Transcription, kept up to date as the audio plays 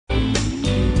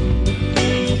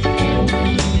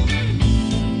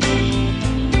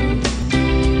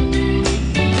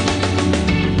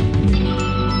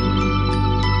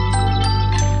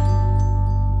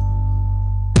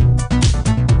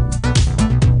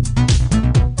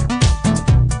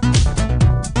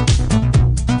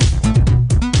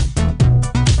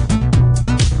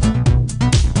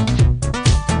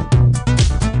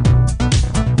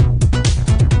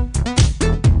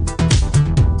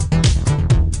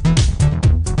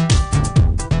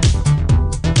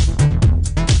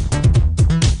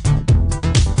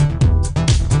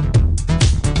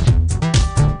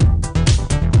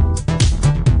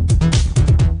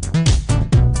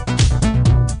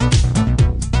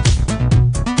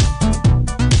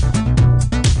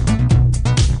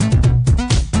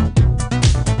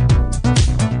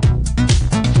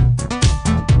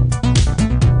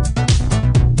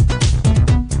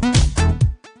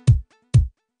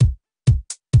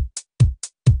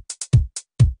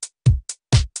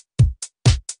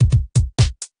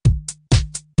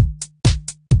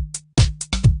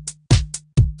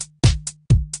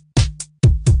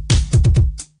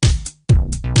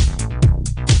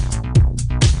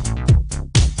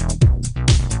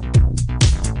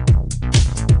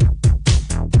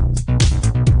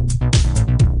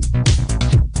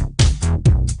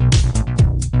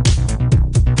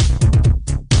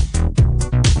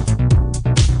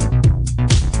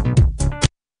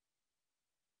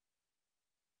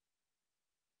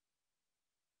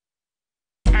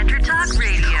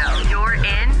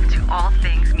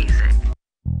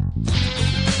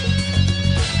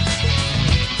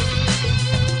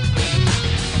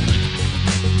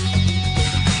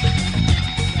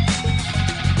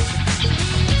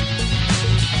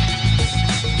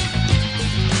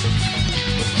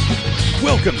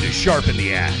Sharpen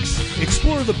the Axe.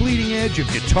 Explore the bleeding edge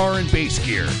of guitar and bass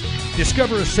gear.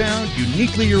 Discover a sound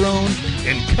uniquely your own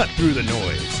and cut through the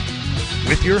noise.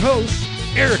 With your hosts,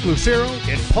 Eric Lucero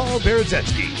and Paul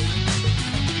Berezetsky.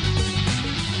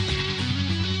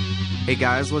 Hey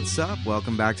guys, what's up?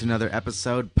 Welcome back to another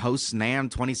episode post-NAMM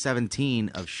 2017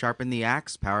 of Sharpen the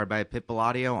Axe, powered by Pitbull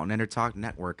Audio on EnterTalk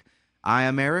Network. I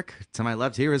am Eric. To my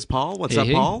left here is Paul. What's up,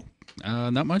 Paul?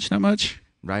 Not much.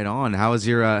 Right on. How was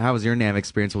your NAMM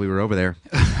experience while we were over there?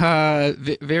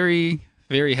 Very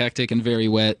hectic and very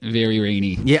wet, very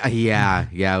rainy. Yeah.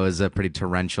 It was pretty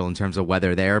torrential in terms of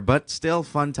weather there, but still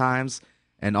fun times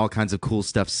and all kinds of cool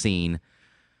stuff seen.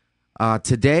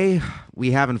 Today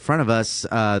we have in front of us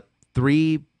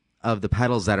 3 of the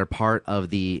pedals that are part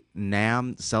of the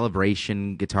NAMM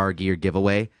Celebration Guitar Gear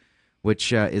giveaway,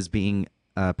 which is being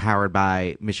powered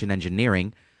by Mission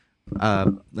Engineering.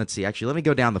 Let's see. Actually, let me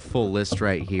go down the full list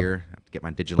right here. I have to get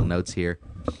my digital notes here.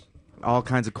 All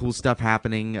kinds of cool stuff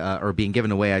happening, or being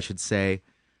given away, I should say.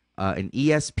 An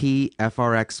ESP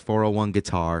FRX-401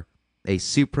 guitar, a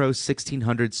Supro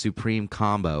 1600 Supreme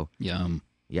combo. Yum.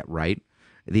 Yeah, right.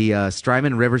 The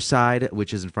Strymon Riverside,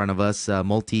 which is in front of us,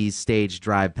 multi-stage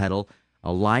drive pedal,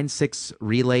 a Line 6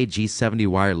 Relay G70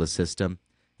 wireless system,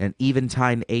 an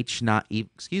Eventide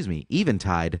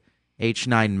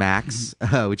H9 Max,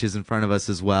 which is in front of us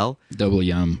as well. Double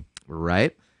yum.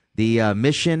 Right. The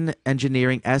Mission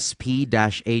Engineering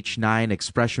SP-H9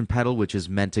 expression pedal, which is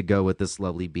meant to go with this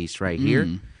lovely beast right here.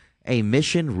 A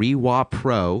Mission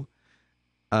Rewah-Pro,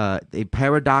 a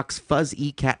Paradox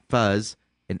Fuzz-E Cat fuzz,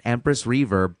 an Empress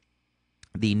reverb,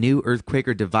 the new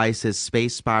Earthquaker Devices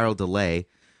space spiral delay.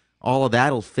 All of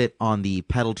that will fit on the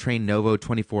Pedal Train Novo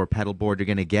 24 pedal board you're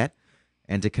going to get.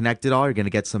 And to connect it all, you're going to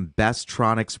get some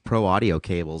Best-Tronics Pro audio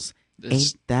cables.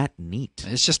 Ain't that neat?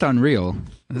 It's just unreal.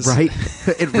 Right?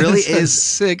 It really is. A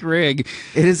sick rig.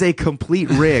 It is a complete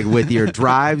rig with your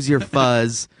drives, your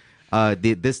fuzz.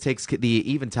 The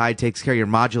Eventide takes care of your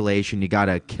modulation. You got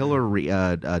a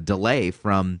killer delay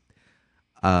from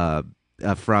Earthquaker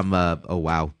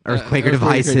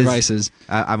Devices.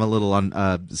 I'm a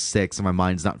little sick, so my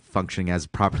mind's not functioning as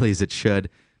properly as it should.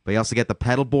 But you also get the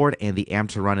pedal board and the amp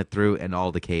to run it through, and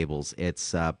all the cables.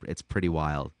 It's pretty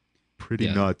wild,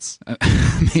 pretty nuts.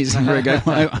 Amazing rig.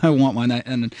 I want one.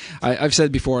 And I've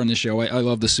said before on the show, I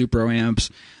love the Supro amps.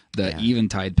 The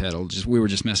Eventide pedal. We were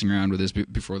just messing around with this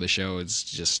before the show. It's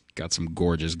just got some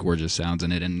gorgeous sounds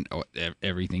in it, and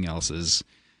everything else is.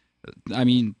 I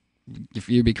mean, if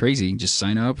you'd be crazy, just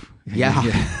sign up.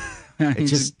 Yeah.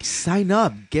 Just sign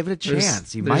up. Give it a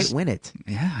chance. You might win it.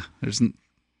 Yeah. There's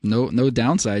no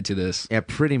downside to this. Yeah,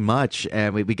 pretty much.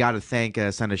 And we got to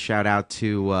send a shout out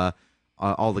to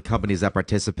all the companies that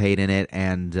participate in it,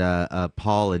 and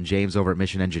Paul and James over at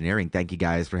Mission Engineering. Thank you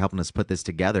guys for helping us put this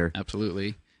together.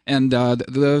 Absolutely. And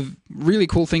the really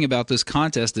cool thing about this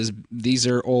contest is these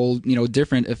are all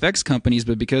different effects companies,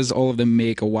 but because all of them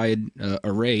make a wide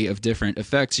array of different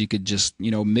effects, you could just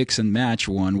mix and match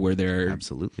one where they're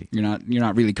absolutely you're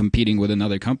not really competing with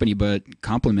another company, but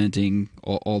complementing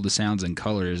all the sounds and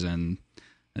colors. And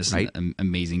this is an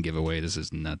amazing giveaway. This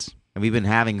is nuts. And we've been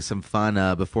having some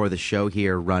fun before the show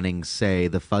here, running, say,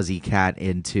 the Fuzz-E Cat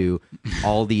into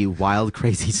all the wild,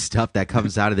 crazy stuff that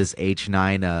comes out of this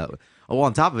H9. Well,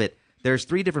 on top of it, there's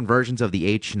 3 different versions of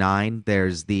the H9.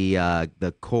 There's the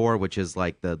core, which is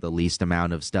like the least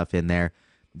amount of stuff in there,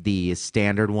 the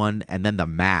standard one, and then the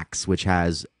Max, which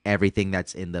has everything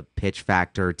that's in the pitch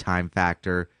factor, time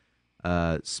factor,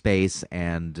 space,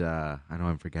 and I know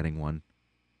I'm forgetting one.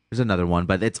 There's another one,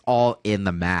 but it's all in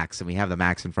the Max, and we have the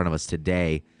Max in front of us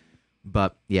today.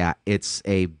 But yeah, it's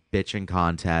a bitchin'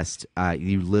 contest.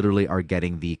 You literally are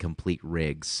getting the complete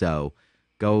rig. So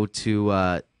go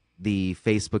to the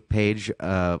Facebook page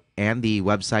and the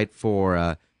website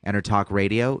for EnterTalk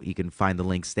Radio. You can find the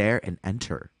links there and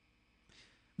enter.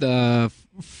 The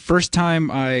first time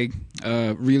I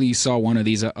really saw one of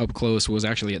these up close was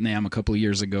actually at NAMM a couple of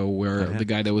years ago, where the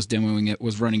guy that was demoing it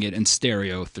was running it in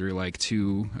stereo through like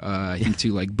two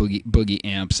boogie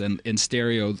amps, and in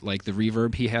stereo, like the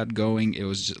reverb he had going, it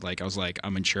was just like I was like,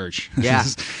 I'm in church. Yeah,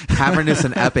 cavernous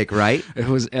and epic, right? It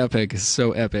was epic,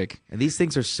 so epic. And these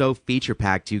things are so feature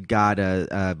packed. You got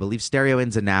I believe stereo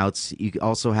ins and outs. You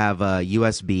also have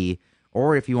USB.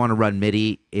 Or if you want to run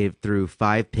MIDI through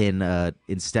 5-pin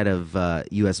instead of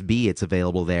USB, it's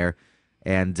available there.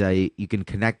 And you can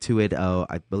connect to it,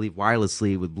 I believe,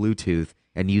 wirelessly with Bluetooth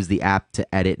and use the app to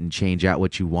edit and change out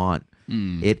what you want.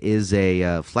 It is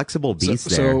a flexible beast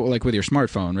there. So like with your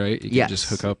smartphone, right? You can just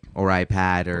hook up. Or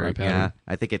iPad. Yeah,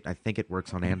 I think it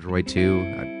works on Android too.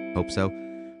 I hope so.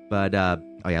 But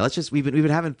Oh yeah, we've been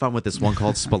having fun with this one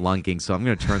called spelunking, so I'm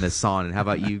going to turn this on. And how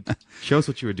about you show us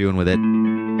what you were doing with it?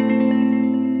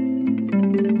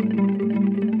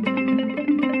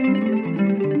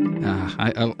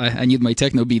 I need my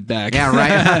techno beat back. Yeah,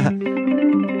 right.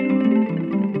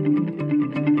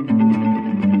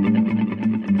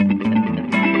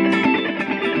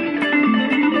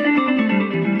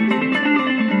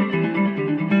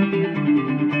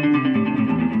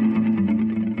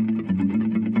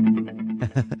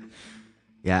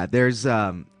 Yeah, there's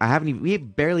we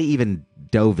barely even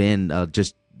dove in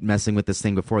just messing with this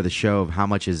thing before the show of how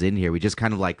much is in here. We just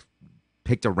kind of like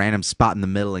picked a random spot in the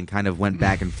middle and kind of went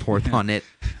back and forth on it.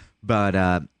 But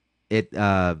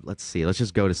let's see. Let's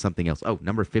just go to something else. Oh,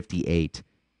 number 58,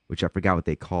 which I forgot what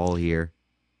they call here.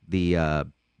 The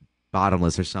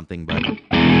bottomless or something, but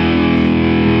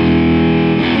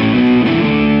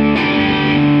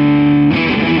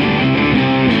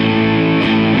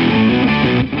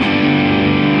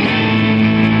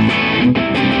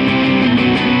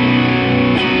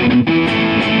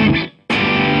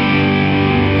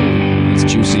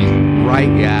right,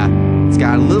 yeah. It's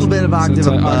got a little bit of octave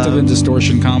so it's an octave and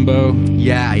distortion combo.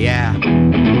 Yeah, yeah. I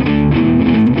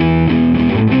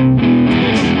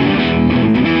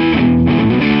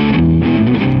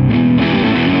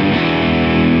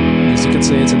guess you could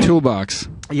say it's a toolbox.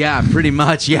 Yeah, pretty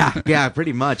much. Yeah, yeah,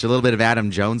 pretty much. A little bit of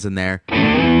Adam Jones in there.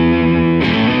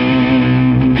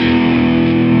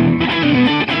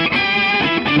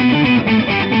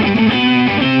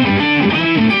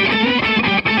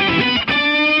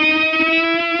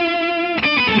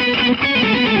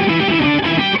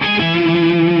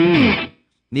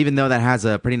 And even though that has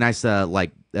a pretty nice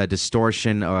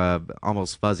distortion,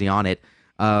 almost fuzzy on it,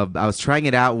 I was trying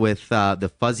it out with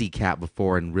the Fuzz-E Cat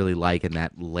before and really liking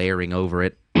that layering over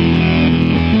it.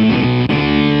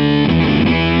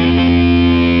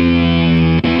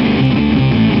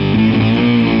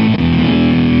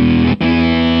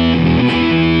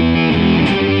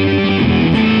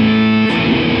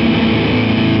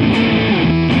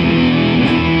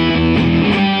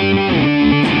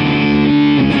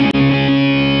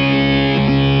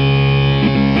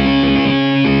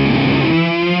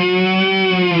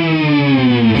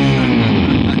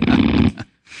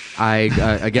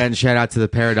 Again, shout out to the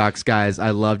Paradox guys.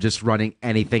 I love just running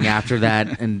anything after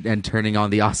that and turning on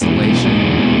the oscillation.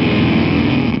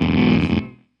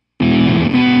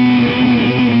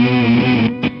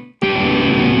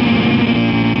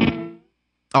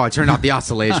 Oh, I turned off the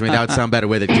oscillation. I mean, that would sound better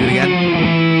with it. Do it again.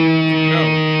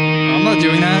 Oh, I'm not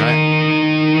doing that. Right.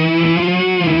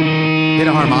 Hit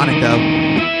a harmonic, though.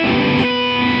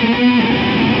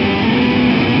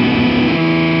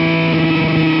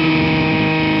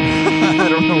 I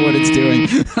don't know what it's doing.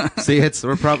 See,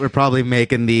 we're probably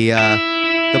making the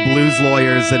blues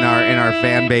lawyers in our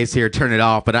fan base here turn it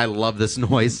off, but I love this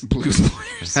noise. Blues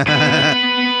lawyers.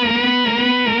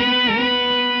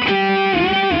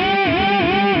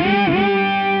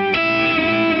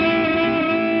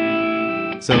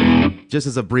 So, just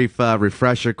as a brief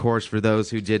refresher course for those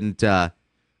who didn't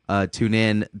tune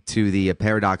in to the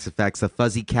Paradox effects, the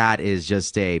Fuzz-E Cat is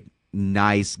just a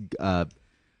nice,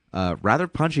 rather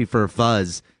punchy for a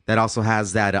fuzz that also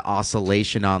has that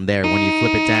oscillation on there when you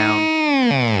flip it down.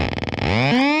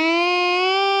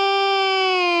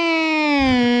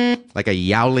 Like a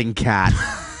yowling cat.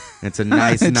 It's a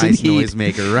nice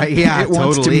noisemaker, right? Yeah, it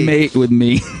wants to totally. mate with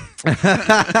me.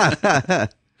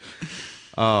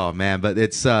 Oh man, but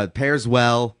it's pairs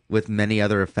well with many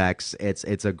other effects.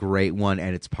 It's a great one,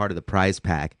 and it's part of the prize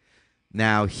pack.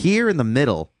 Now here in the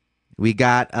middle, we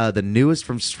got the newest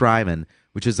from Strymon,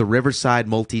 which is the Riverside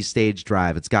Multistage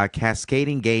drive. It's got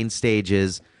cascading gain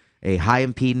stages, a high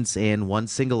impedance in, one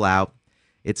single out.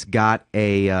 It's got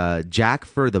a jack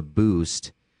for the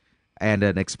boost and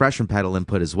an expression pedal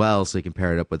input as well, so you can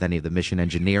pair it up with any of the Mission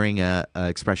Engineering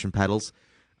expression pedals.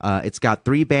 It's got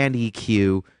 3-band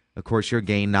EQ, of course, your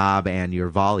gain knob and your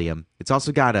volume. It's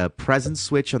also got a presence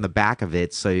switch on the back of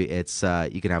it, so it's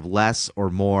you can have less or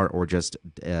more or just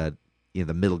the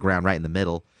middle ground right in the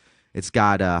middle. It's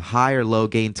got a high or low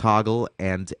gain toggle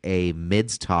and a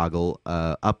mids toggle,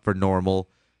 up for normal,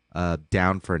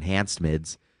 down for enhanced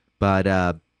mids. But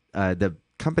the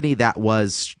company that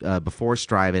was before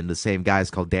Strymon, the same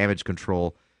guys called Damage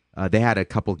Control, they had a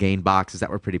couple gain boxes that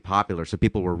were pretty popular, so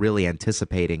people were really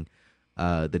anticipating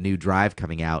the new drive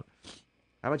coming out.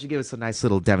 How about you give us a nice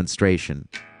little demonstration?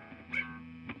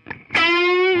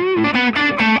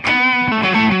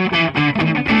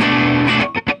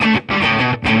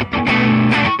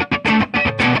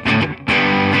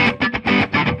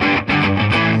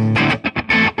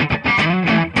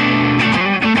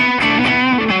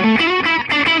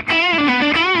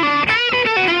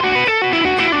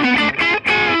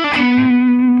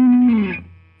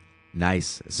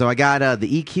 Nice. So I got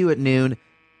the EQ at noon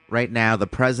right now. The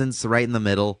presence right in the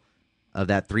middle of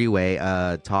that three-way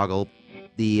toggle.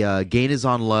 The gain is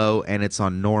on low and it's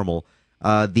on normal.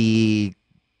 The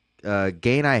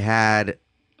gain I had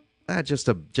just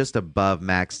above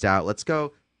maxed out. Let's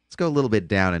go a little bit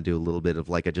down and do a little bit of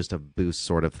like just a boost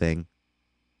sort of thing.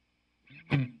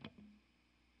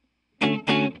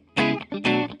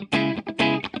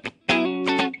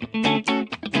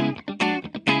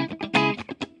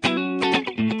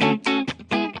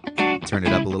 Turn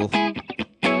it up a little.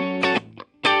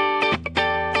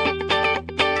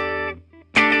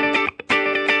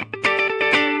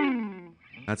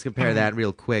 Let's compare that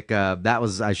real quick.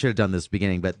 I should have done this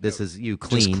beginning, but this is you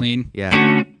clean. Just clean.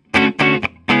 Yeah.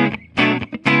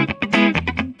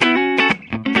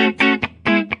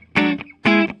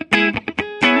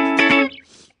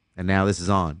 And now this is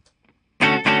on.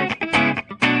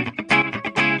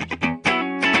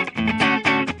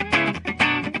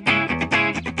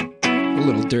 A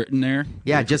little dirt in there.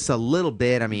 Yeah, just a little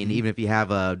bit. I mean, even if you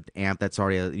have a amp that's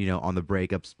already on the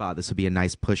breakup spot, this would be a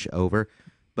nice push over.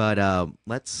 But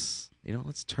let's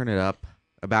turn it up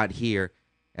about here,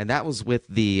 and that was with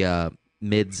the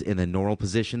mids in the normal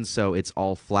position, so it's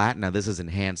all flat. Now this is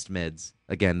enhanced mids.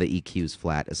 Again, the EQ's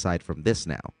flat. Aside from this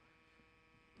now.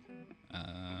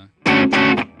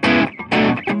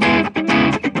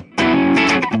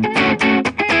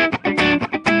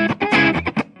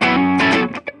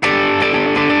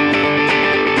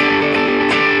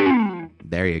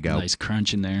 There you go. Nice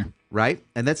crunch in there. Right?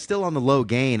 And that's still on the low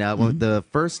gain. The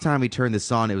first time we turned this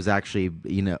on, it was actually,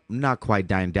 not quite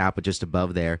dimed out, but just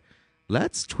above there.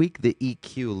 Let's tweak the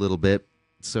EQ a little bit.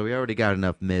 So we already got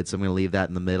enough mid, so I'm going to leave that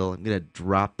in the middle. I'm going to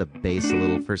drop the bass a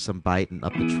little for some bite and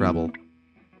up the treble.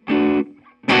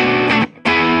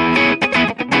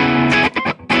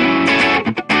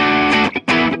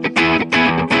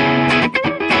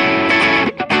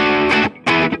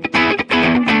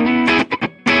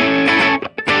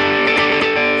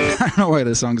 I don't know why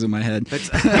this song's in my head. I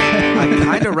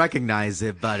kind of recognize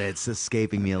it, but it's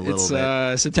escaping me a little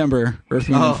bit. It's September, Earth,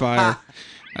 Wind, and Fire.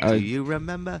 Do you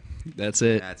remember? That's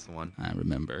it. That's the one. I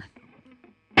remember.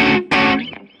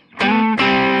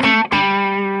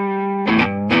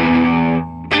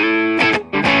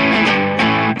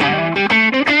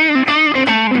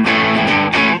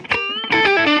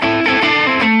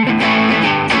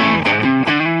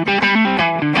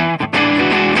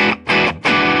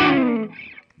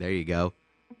 There you go.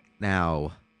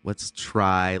 Now, let's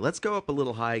go up a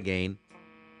little high gain.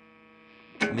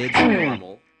 Mid to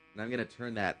normal. And I'm going to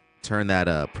turn that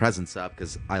presence up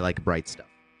because I like bright stuff.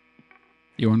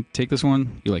 You want to take this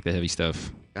one? You like the heavy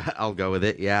stuff. I'll go with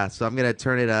it, yeah. So I'm going to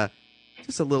turn it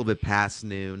just a little bit past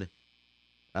noon.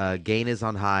 Gain is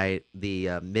on high.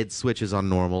 The mid switch is on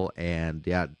normal. And,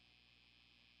 yeah,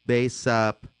 bass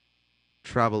up,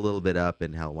 treble a little bit up,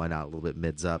 and hell, why not a little bit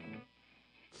mids up.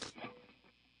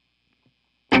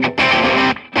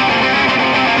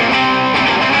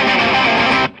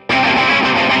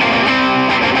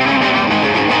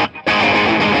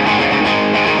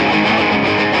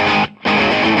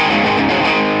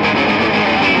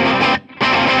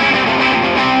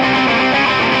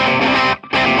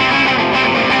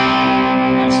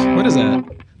 What is that?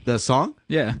 The song?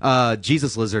 Yeah.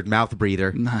 Jesus Lizard, Mouth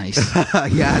Breather. Nice.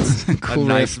 Yeah, it's Cool a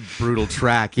nice, riff. brutal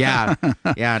track. Yeah.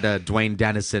 Yeah, Dwayne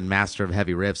Dennison, master of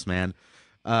heavy riffs, man.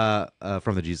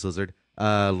 From the Jesus Lizard.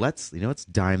 Let's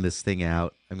dime this thing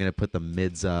out. I'm going to put the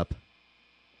mids up.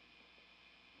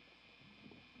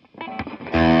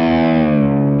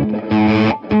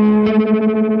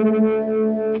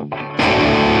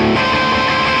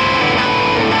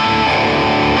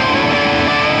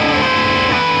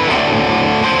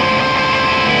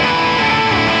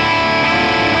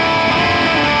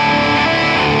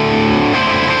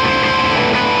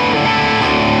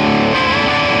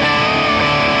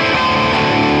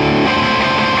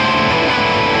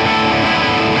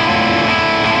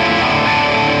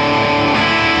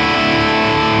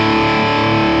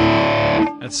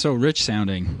 That's so rich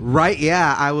sounding. Right,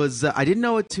 yeah. I didn't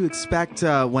know what to expect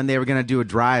when they were going to do a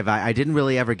drive. I didn't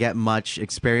really ever get much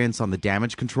experience on the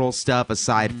damage control stuff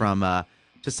aside from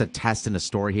just a test in a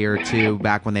store here or two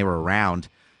back when they were around.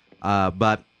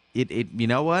 But it you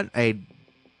know what?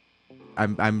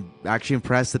 I'm actually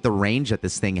impressed at the range that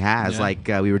this thing has. Yeah. Like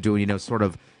we were doing, sort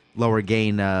of lower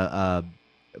gain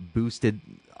boosted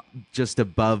just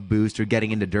above boost or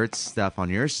getting into dirt stuff on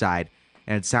your side.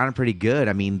 And it sounded pretty good.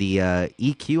 I mean, the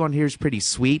EQ on here is pretty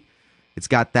sweet. It's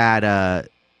got that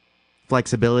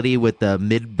flexibility with the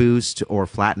mid boost or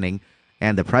flattening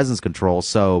and the presence control.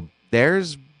 So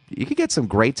you could get some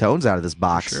great tones out of this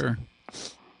box. Sure.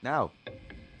 Now,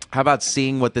 How about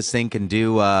seeing what this thing can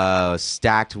do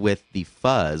stacked with the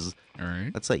fuzz? All right.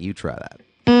 Let's let you try that.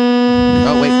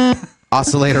 Oh, wait.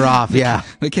 Oscillator off, yeah.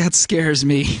 The cat scares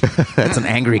me. That's an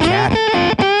angry cat.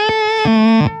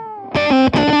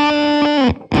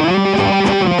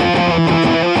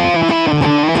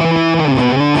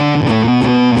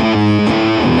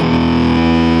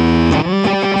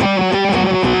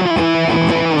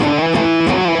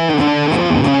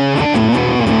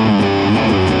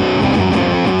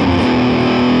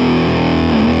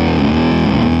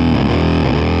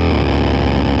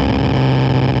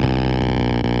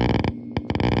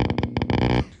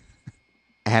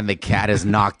 And the cat is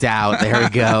knocked out. There we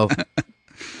go.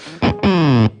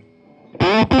 Oh,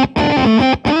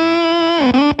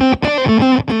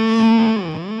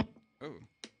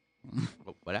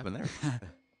 what happened there?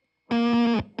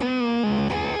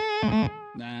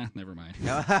 Nah, never mind.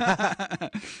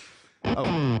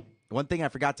 Oh, one thing I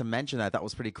forgot to mention that I thought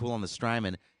was pretty cool on the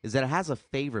Strymon is that it has a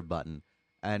favorite button.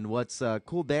 And what's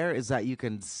cool there is that you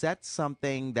can set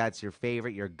something that's your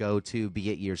favorite, your go-to, be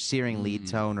it your searing lead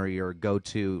tone or your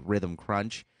go-to rhythm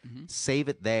crunch. Save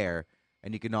it there,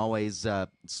 and you can always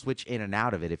switch in and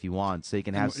out of it if you want. So you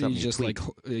can have something. You just like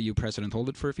you press it and hold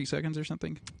it for a few seconds or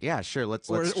something. Yeah, sure. Let's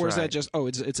or try. is that just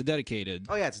it's a dedicated?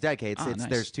 Oh yeah, it's dedicated. Nice.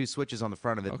 There's two switches on the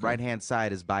front of it. Okay. Right hand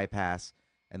side is bypass,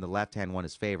 and the left hand one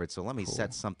is favorite. So let me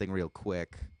set something real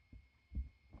quick.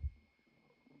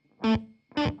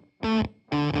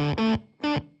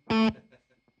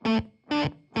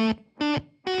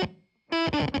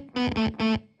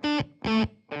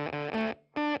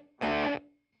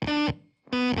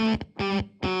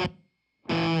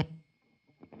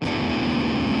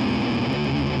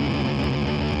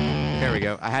 There we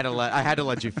go. I had to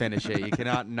let you finish it. You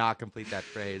cannot not complete that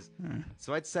phrase.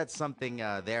 So I'd set something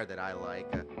there that I like.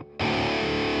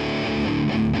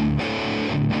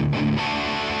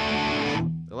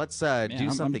 Let's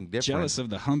do something different. Jealous of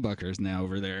the humbuckers now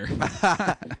over there.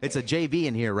 It's a JV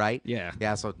in here, right? Yeah.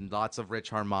 Yeah, so lots of rich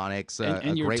harmonics.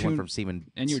 And a great one from Siemens.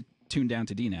 And you're tuned down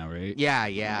to D now, right?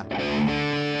 Yeah.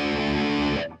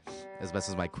 As best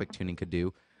as my quick tuning could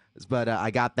do. But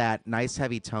I got that nice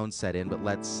heavy tone set in, but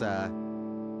let's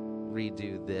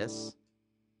redo this.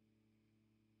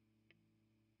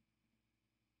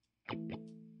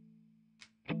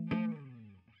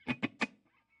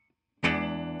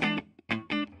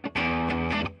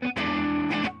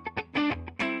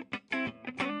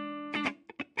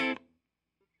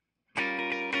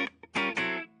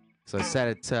 So I set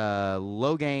it to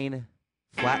low gain,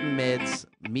 flattened mids,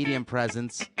 medium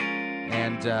presence,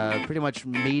 and pretty much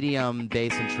medium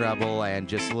bass and treble, and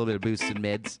just a little bit of boosted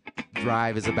mids.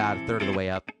 Drive is about a third of the way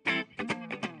up.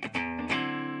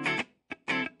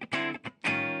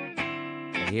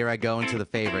 And here I go into the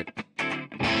favorite.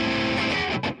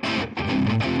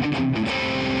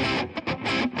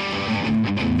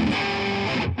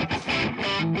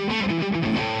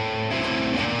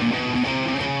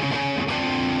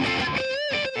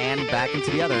 And back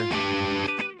into the other.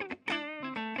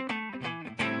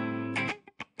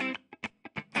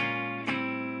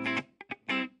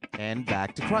 And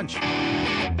back to crunch.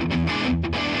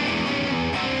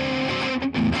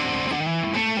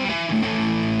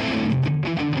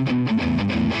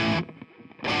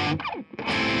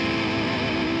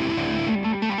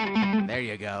 There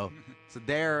you go. So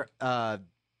there,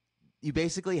 you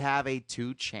basically have a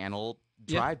 2-channel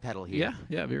drive pedal here.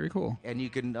 Yeah, very cool. And you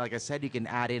can, like I said, you can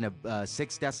add in a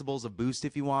 6 decibels of boost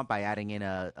if you want by adding in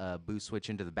a boost switch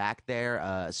into the back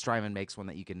there. Strymon makes one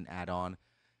that you can add on.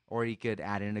 Or you could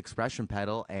add in an expression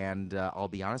pedal, and I'll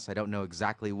be honest, I don't know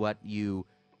exactly what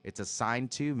it's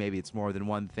assigned to. Maybe it's more than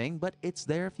one thing, but it's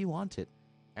there if you want it.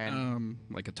 And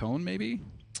like a tone, maybe?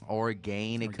 Or a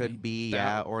gain, it could be,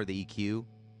 yeah, or the EQ.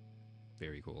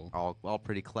 Very cool. All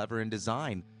pretty clever in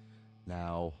design.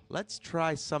 Now, let's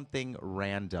try something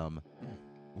random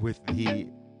with the...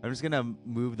 I'm just going to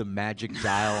move the magic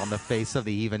dial on the face of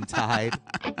the Eventide.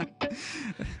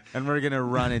 And we're going to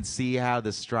run and see how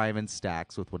the Strymon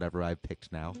stacks with whatever I've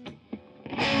picked now.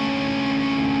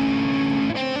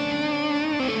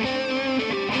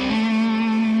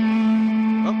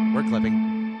 Oh, we're clipping.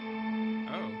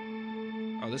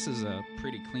 Oh, this is a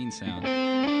pretty clean sound.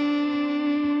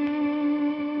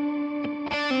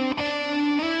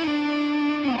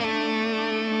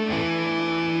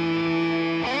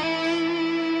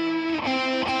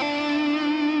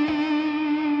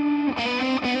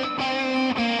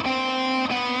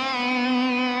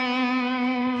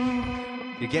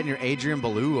 You're getting your Adrian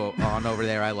Belew on over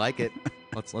there. I like it.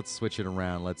 Let's switch it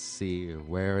around. Let's see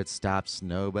where it stops.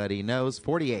 Nobody knows.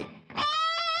 48.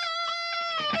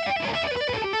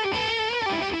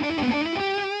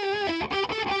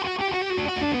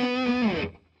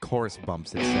 chorus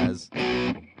bumps, it says.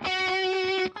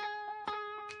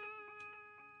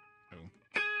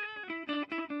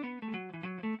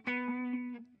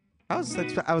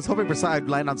 I was hoping for I'd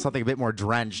land on something a bit more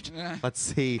drenched. Let's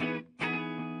see.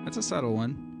 That's a subtle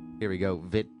one. Here we go.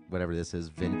 Whatever this is.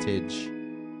 Vintage.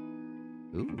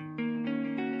 Ooh.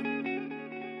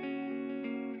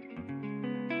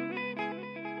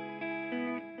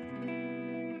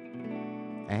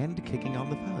 And kicking on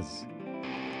the fuzz.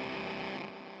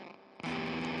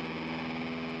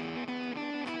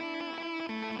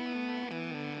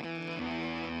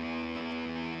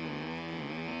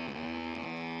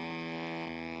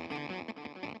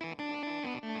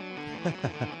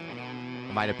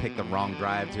 I might have picked the wrong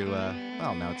drive to,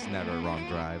 well, no, it's never a wrong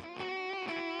drive.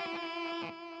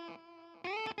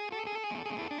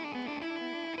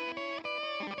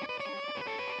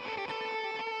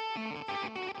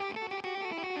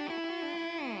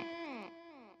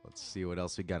 Let's see what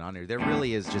else we got on here. There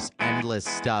really is just endless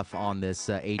stuff on this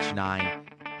H9.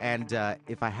 And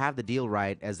if I have the deal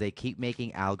right, as they keep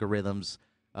making algorithms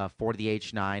for the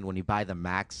H9 when you buy the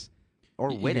Max,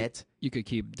 or win it. You could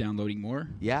keep downloading more?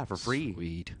 Yeah, for free.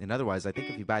 Sweet. And otherwise, I think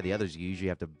if you buy the others, you usually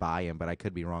have to buy them, but I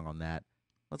could be wrong on that.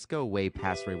 Let's go way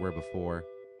past where we were before.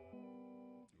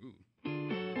 Ooh.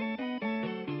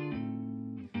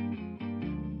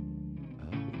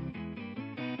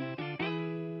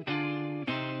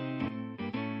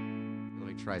 Let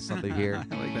me try something here.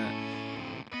 I like that.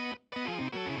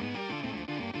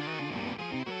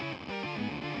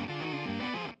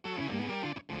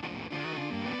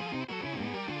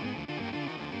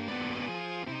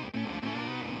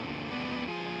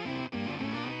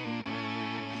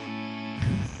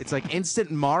 It's like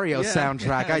instant Mario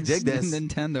soundtrack. I dig this.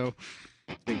 Nintendo.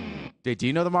 Dude, do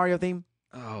you know the Mario theme?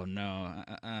 Oh, no.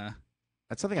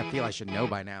 That's something I feel I should know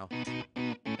by now.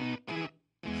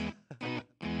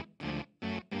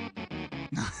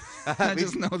 I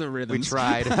just know the rhythms. We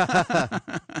tried.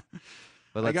 I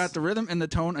got the rhythm and the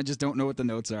tone. I just don't know what the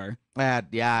notes are.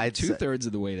 Yeah, it's 2/3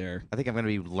 of the way there. I think I'm going to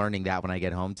be learning that when I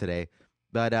get home today.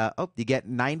 But, you get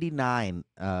 99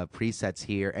 presets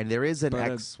here, and there is an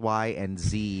X, Y, and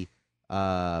Z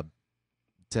to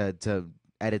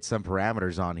edit some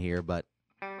parameters on here, but...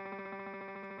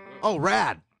 Oh,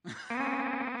 rad!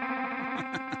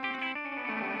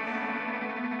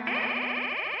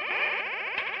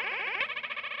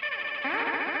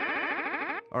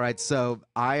 All right, so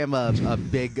I am a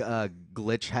big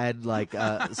glitch head, like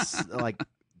like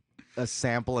a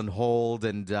sample and hold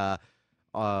and...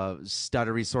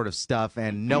 stuttery sort of stuff,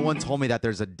 and no one told me that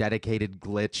there's a dedicated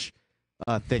glitch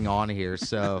thing on here,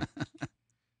 so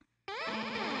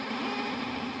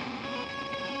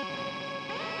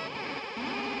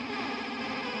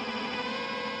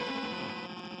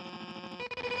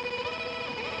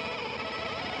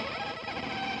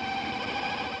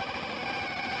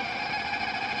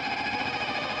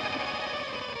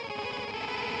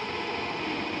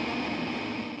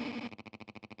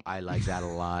I like that a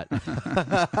lot.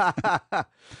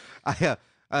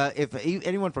 If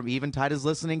anyone from Eventide is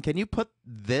listening, can you put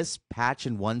this patch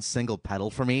in one single pedal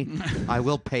for me? I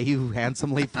will pay you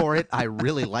handsomely for it. I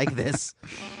really like this.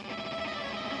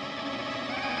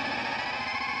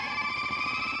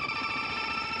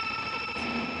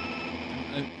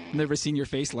 I've never seen your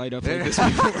face light up like this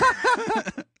before.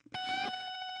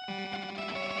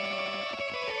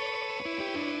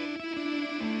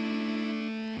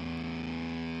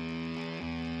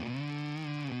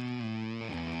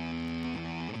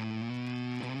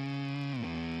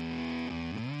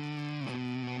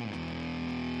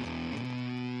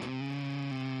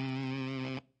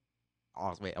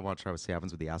 Oh, wait, I want to try what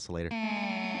happens with the oscillator.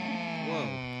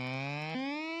 Whoa.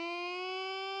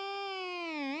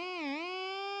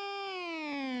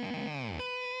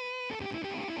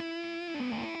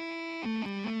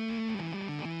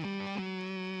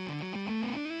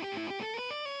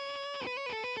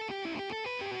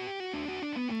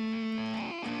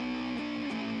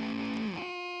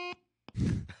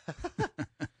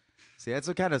 See, that's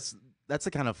the kind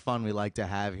of fun we like to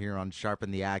have here on Sharpen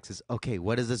the Axe. Is okay,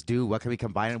 what does this do? What can we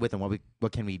combine it with, and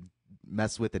what can we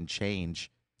mess with and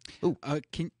change? Ooh,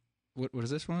 what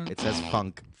is this one? It says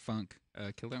funk. Funk.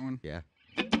 Kill that one. Yeah.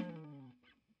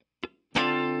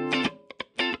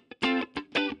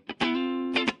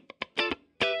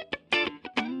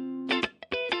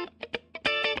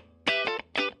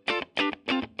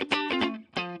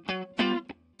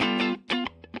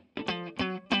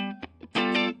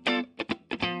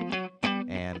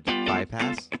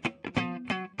 Bypass.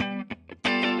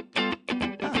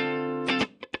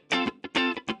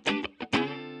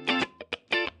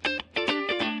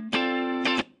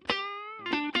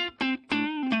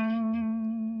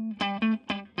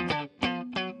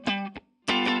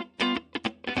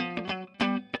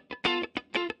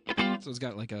 So it's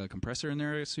got like a compressor in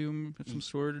there, I assume, of some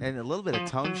sort. And a little bit of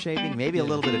tone shaping, maybe a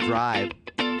little bit of drive.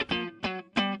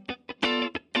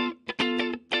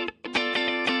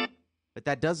 But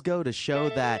that does go to show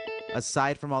that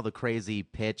aside from all the crazy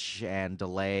pitch and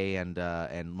delay and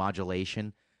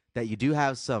modulation, that you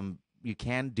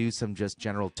can do some just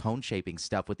general tone shaping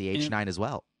stuff with the H9 as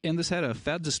well. And this had a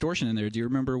fat distortion in there. Do you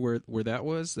remember where that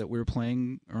was that we were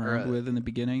playing around with in the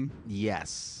beginning?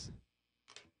 Yes.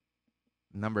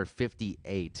 Number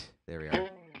 58. There we are.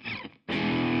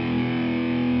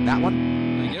 That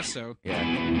one? I guess so.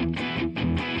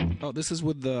 Yeah. Oh, this is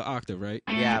with the octave, right?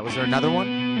 Yeah. Was there another one?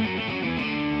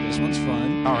 This one's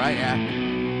fun. All right, yeah.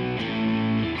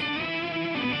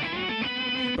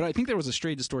 But I think there was a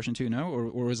straight distortion too, no?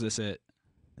 Or was this it?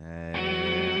 Here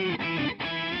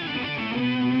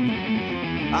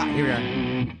we are.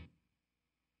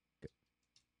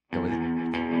 Go with it.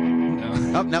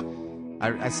 No. Oh, no.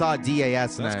 I saw a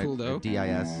DAS and That's cool, though. a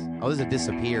DIS. Oh, this is a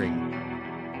disappearing.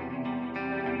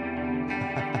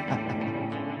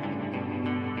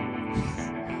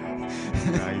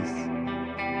 Nice.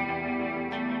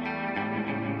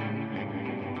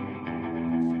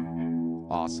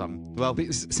 Awesome. Well,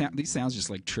 These sounds just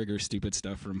like trigger stupid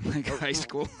stuff from like high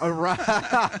school. all right.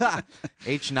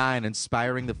 H9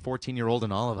 inspiring the 14-year-old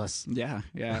in all of us. Yeah.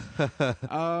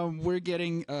 We're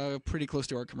getting pretty close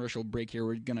to our commercial break here.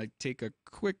 We're going to take a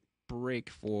quick break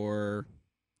for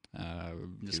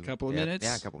just a couple of minutes.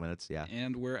 Yeah, a couple minutes, yeah.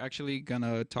 And we're actually going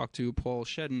to talk to Paul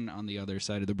Shedden on the other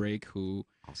side of the break, who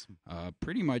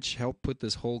pretty much helped put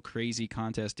this whole crazy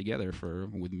contest together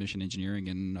with Mission Engineering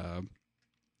and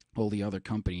all the other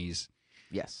companies.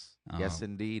 Yes, yes,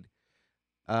 indeed.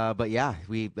 But yeah,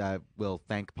 we will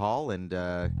thank Paul, and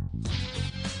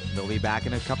they'll be back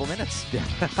in a couple minutes.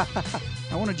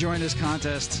 I want to join this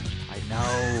contest. I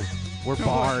know. We're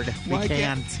barred. We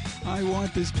can't. I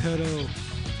want this pedo.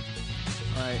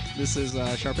 All right, this is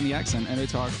Sharpen the Axe on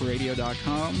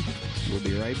EnterTalkRadio.com. We'll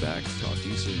be right back. Talk to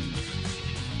you soon.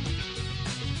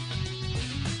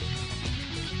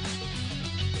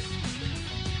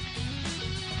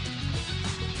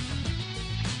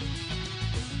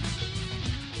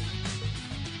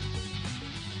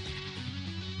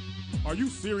 Are you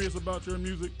serious about your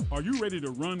music? Are you ready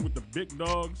to run with the big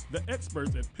dogs? The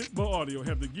experts at Pitbull Audio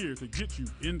have the gear to get you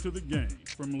into the game.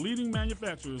 From leading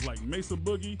manufacturers like Mesa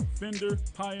Boogie, Fender,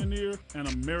 Pioneer, and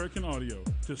American Audio.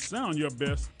 To sound your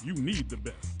best, you need the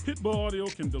best. Pitbull Audio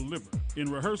can deliver in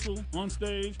rehearsal, on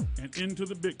stage, and into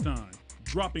the big time.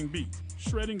 Dropping beats,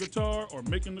 shredding guitar, or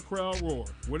making the crowd roar.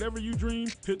 Whatever you dream,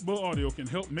 Pitbull Audio can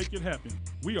help make it happen.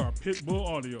 We are Pitbull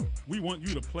Audio. We want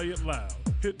you to play it loud.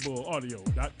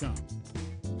 PitbullAudio.com.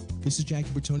 This is Jackie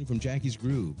Bertoni from Jackie's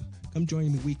Groove. Come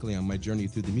join me weekly on my journey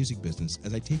through the music business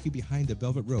as I take you behind the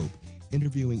velvet rope,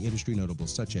 interviewing industry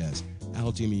notables such as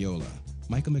Al Di Meola,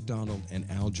 Michael McDonald, and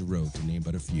Al Jarreau, to name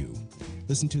but a few.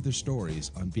 Listen to their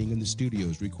stories on being in the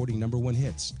studios recording #1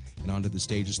 hits and onto the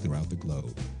stages throughout the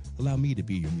globe. Allow me to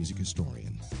be your music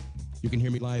historian. You can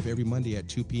hear me live every Monday at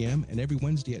 2 p.m. and every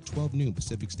Wednesday at 12 noon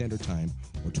Pacific Standard Time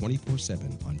or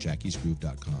 24/7 on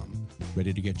jackiesgroove.com.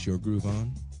 Ready to get your groove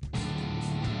on?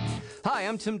 Hi,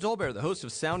 I'm Tim Dolbear, the host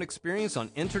of Sound Experience on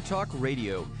EnterTalk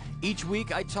Radio. Each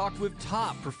week, I talk with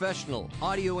top professional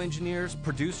audio engineers,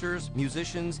 producers,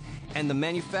 musicians, and the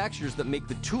manufacturers that make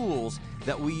the tools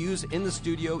that we use in the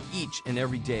studio each and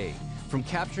every day. From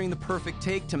capturing the perfect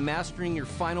take to mastering your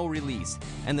final release,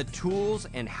 and the tools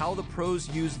and how the pros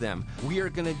use them, we are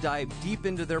going to dive deep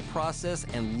into their process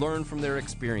and learn from their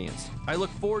experience. I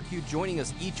look forward to you joining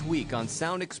us each week on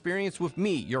Sound Experience with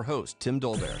me, your host, Tim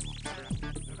Dolbear.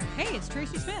 Hey, it's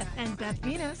Tracy Smith and Beth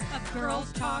Venus of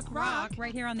Girls Talk Rock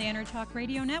right here on the EnterTalk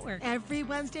Radio Network. Every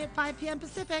Wednesday at 5 p.m.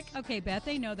 Pacific. Okay, Beth,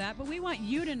 they know that, but we want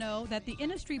you to know that the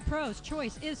industry pro's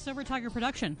choice is Silver Tiger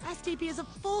Production. SDP is a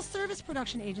full-service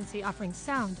production agency offering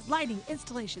sound, lighting,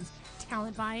 installations,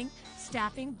 talent buying,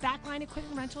 staffing, backline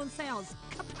equipment rental, and sales.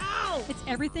 Kapow! It's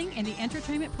everything in the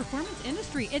entertainment performance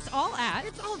industry. It's all that.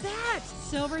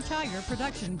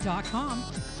 SilverTigerProduction.com.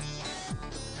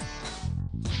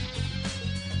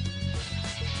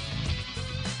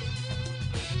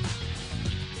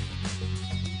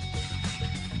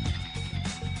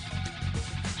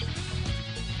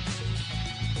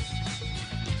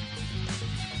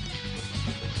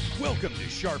 Welcome to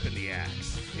Sharpen the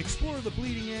Axe. Explore the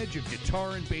bleeding edge of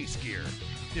guitar and bass gear.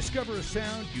 Discover a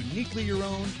sound uniquely your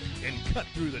own and cut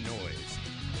through the noise.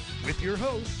 With your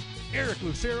hosts, Eric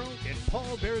Lucero and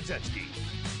Paul Berezetsky.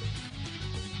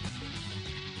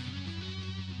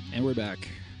 And we're back.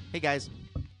 Hey, guys.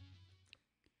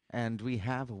 And we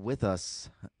have with us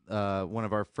one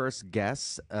of our first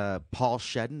guests, Paul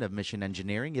Shedden of Mission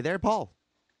Engineering. You there, Paul?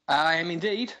 I am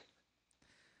indeed.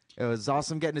 It was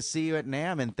awesome getting to see you at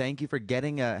NAMM, and thank you for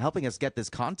helping us get this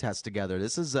contest together.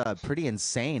 This is pretty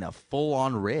insane, a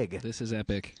full-on rig. This is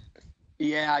epic.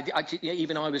 Yeah,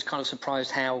 even I was kind of surprised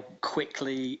how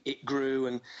quickly it grew.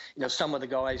 And, some of the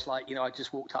guys, I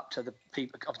just walked up to the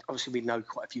people. Obviously, we know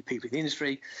quite a few people in the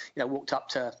industry. Walked up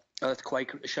to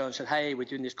Earthquaker at the show and said, "Hey, we're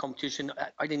doing this competition."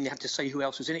 I didn't have to say who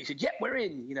else was in it. He said, "Yep, we're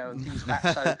in," and things like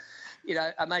that.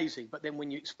 So, amazing. But then when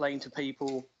you explain to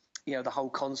people, the whole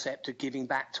concept of giving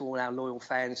back to all our loyal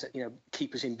fans that,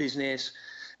 keep us in business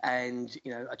and,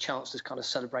 a chance to kind of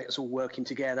celebrate us all working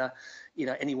together,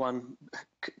 anyone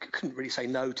couldn't really say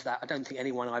no to that. I don't think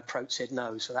anyone I approached said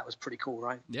no. So that was pretty cool,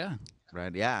 right? Yeah.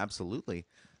 Right. Yeah, absolutely.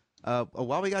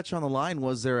 While we got you on the line,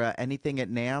 was there anything at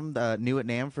NAMM, new at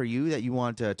NAMM for you that you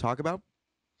want to talk about?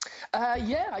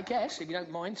 Yeah, I guess, if you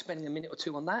don't mind spending a minute or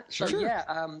two on that. So,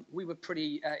 yeah, we were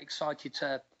pretty excited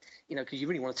to, because you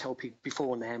really want to tell people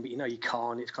before NAMM, but you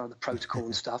can't. It's kind of the protocol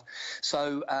and stuff.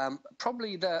 So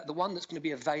probably the one that's going to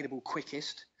be available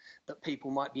quickest that people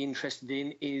might be interested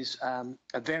in is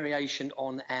a variation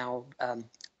on our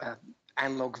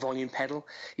analog volume pedal.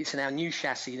 It's in our new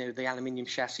chassis, the aluminium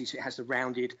chassis, so it has the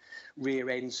rounded rear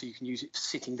end, so you can use it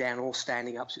sitting down or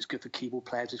standing up, so it's good for keyboard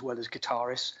players as well as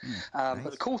guitarists. Nice.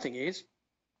 But the cool thing is,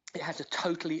 it has a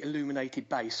totally illuminated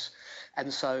bass,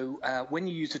 and so when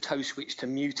you use the toe switch to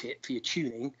mute it for your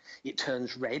tuning, it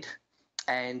turns red.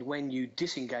 And when you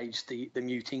disengage the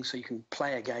muting so you can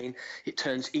play again, it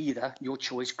turns either, your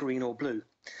choice, green or blue.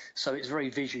 So it's very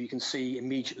visual. You can see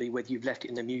immediately whether you've left it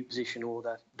in the mute position or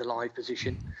the live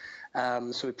position.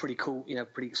 So we're pretty cool,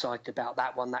 pretty excited about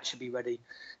that one. That should be ready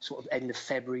sort of end of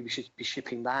February. We should be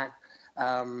shipping that.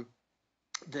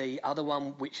 The other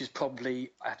one, which is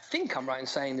probably, I think I'm right in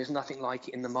saying there's nothing like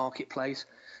it in the marketplace,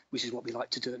 which is what we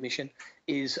like to do at Mission,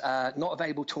 is not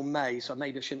available till May. So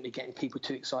maybe I shouldn't be getting people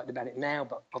too excited about it now,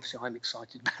 but obviously I'm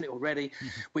excited about it already,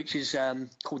 which is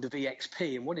called the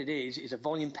VXP. And what it is a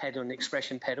volume pedal and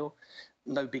expression pedal.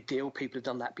 No big deal. People have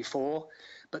done that before.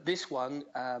 But this one,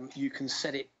 you can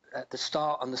set it at the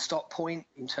start and the stop point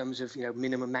in terms of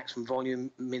minimum maximum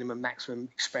volume, minimum maximum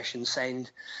expression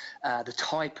send, the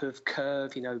type of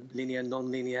curve, linear,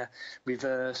 non-linear,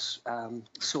 reverse,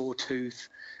 sawtooth.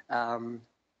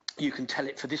 You can tell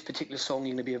it for this particular song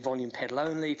you're going to be a volume pedal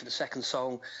only. For the second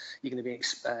song you're going to be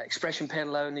expression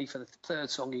pedal only. For the third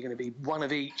song you're going to be one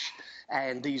of each,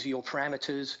 and these are your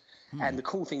parameters. And the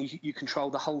cool thing is you control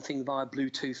the whole thing via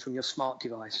Bluetooth from your smart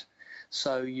device.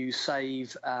 So you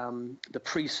save the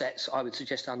presets, I would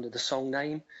suggest, under the song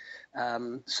name,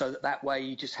 so that way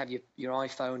you just have your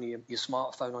iPhone, your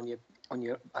smartphone on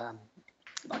your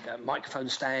like a microphone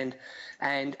stand,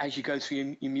 and as you go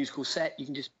through your musical set, you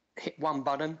can just hit one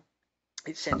button.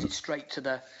 It sends it straight to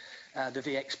the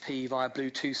VXP via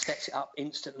Bluetooth, sets it up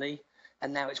instantly,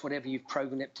 and now it's whatever you've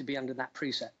programmed it to be under that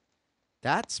preset.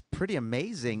 That's pretty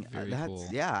amazing. Very cool.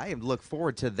 Yeah, I look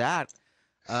forward to that.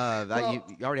 You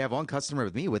already have one customer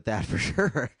with me with that for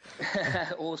sure.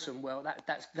 Awesome. Well,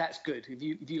 that's good. If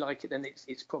you like it, then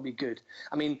it's probably good.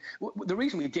 I mean, the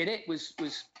reason we did it was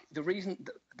the reason.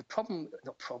 The problem,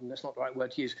 not problem. That's not the right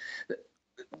word to use.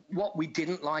 What we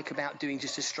didn't like about doing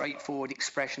just a straightforward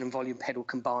expression and volume pedal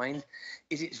combined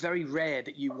is it's very rare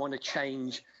that you want to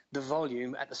change the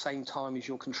volume at the same time as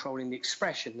you're controlling the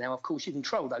expression. Now, of course, you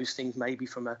control those things maybe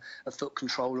from a foot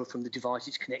controller, from the device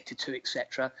it's connected to,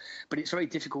 etc. But it's very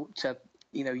difficult to,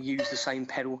 use the same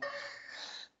pedal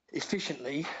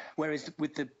efficiently. Whereas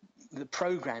with the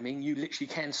programming, you literally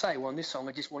can say, well, on this song,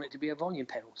 I just want it to be a volume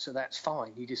pedal. So that's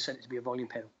fine. You just set it to be a volume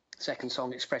pedal. Second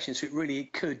song, expression. So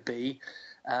it could be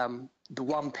the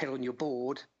one pedal on your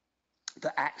board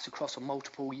that acts across on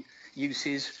multiple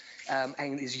uses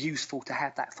and is useful to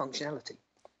have that functionality.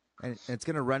 And it's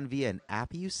going to run via an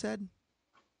app, you said?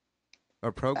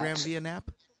 Or programmed via an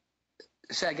app?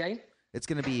 Say again? It's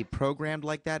going to be programmed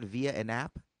like that via an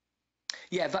app?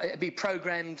 Yeah, but it'd be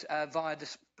programmed via the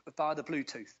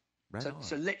Bluetooth. Right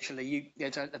so literally,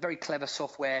 it's a very clever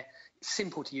software,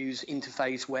 simple to use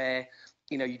interface where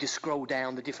you just scroll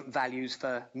down the different values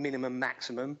for minimum,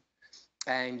 maximum,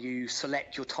 and you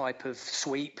select your type of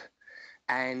sweep,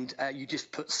 and you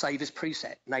just put save as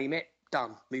preset, name it,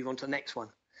 done, move on to the next one.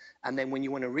 And then when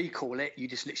you want to recall it, you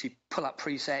just literally pull up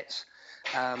presets,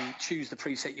 choose the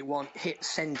preset you want, hit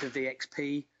send to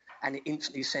VXP, and it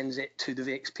instantly sends it to the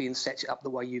VXP and sets it up the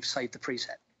way you've saved the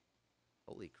preset.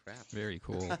 Holy crap. Very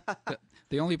cool.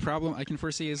 The only problem I can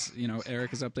foresee is,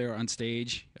 Eric is up there on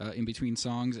stage in between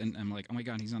songs, and I'm like, oh my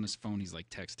God, he's on his phone. He's like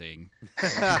texting.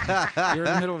 You're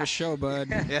in the middle of a show, bud.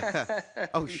 Yeah.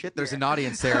 Oh, shit, there's an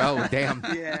audience there. Oh, damn.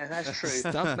 Yeah, that's true.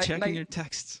 Stop checking your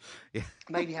texts. Yeah.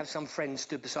 Maybe have some friends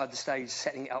stood beside the stage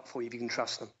setting it up for you if you can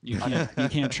trust them. You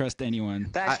can't trust anyone.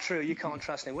 That's true. You can't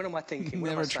trust them. What am I thinking?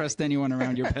 Never trust anyone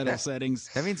around your pedal settings.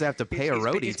 That means I have to pay a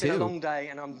roadie, it's been a too. long day,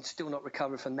 and I'm still not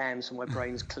recovered from NAMM, so my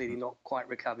brain's clearly not quite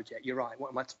recovered yet. You're right.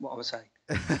 What am I saying?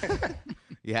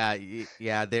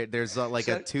 Yeah. There's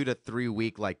a 2 to 3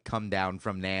 week come down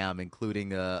from NAMM,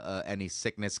 including any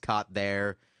sickness caught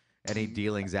there, any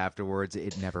dealings afterwards.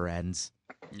 It never ends.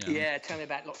 Yeah, tell me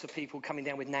about lots of people coming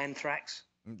down with anthrax,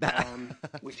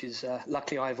 which is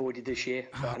luckily I avoided this year,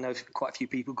 but I know quite a few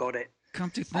people got it.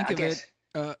 Come to think of it,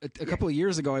 a couple of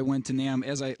years ago I went to NAMM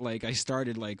as I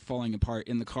started falling apart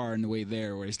in the car on the way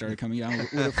there, where I started coming down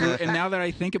with a flu. And now that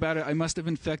I think about it, I must have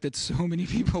infected so many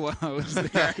people while I was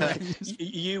there.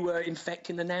 You were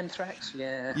infecting the anthrax?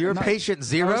 Yeah. You're patient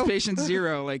zero? I was patient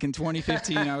zero. In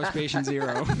 2015, I was patient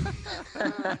zero.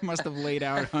 I must have laid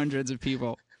out hundreds of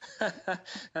people.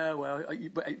 Well,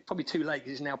 probably too late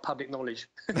because it's now public knowledge.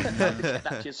 Keep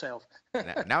that to yourself.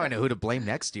 Now I know who to blame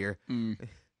next year.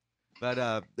 But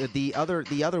the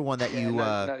other one that you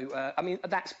I mean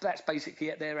that's basically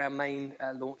it. They're our main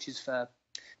launches for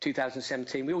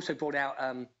 2017. We also brought out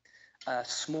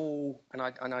small,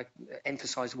 and I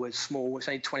emphasise the word small. It's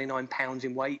only 29 pounds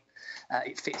in weight.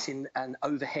 It fits in an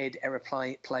overhead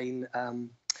aeroplane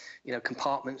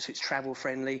compartments. It's travel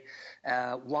friendly.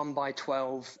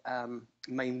 1x12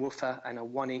 main woofer and a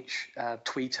 1-inch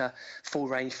tweeter, full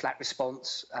range flat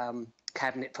response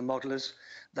cabinet for modelers.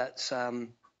 That's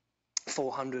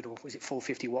 400 or was it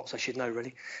 450 watts? I should know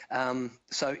really.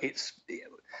 So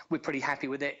we're pretty happy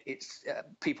with it. It's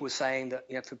people were saying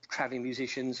that for traveling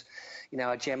musicians,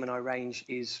 our Gemini range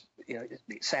is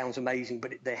it sounds amazing,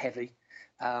 but they're heavy.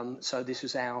 So this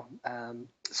was our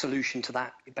solution to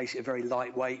that. Basically a very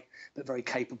lightweight but very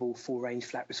capable full range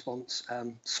flat response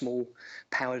small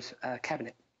powered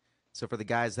cabinet. So for the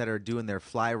guys that are doing their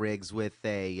fly rigs with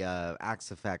a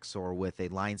Axifex or with a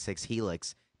Line 6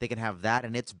 Helix, they can have that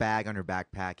in its bag on their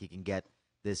backpack. You can get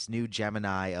this new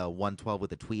Gemini 112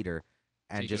 with a tweeter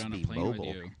and just be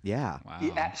mobile. Yeah. Wow.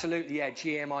 Yeah, absolutely. Yeah,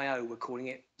 GMIO we're calling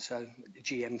it. So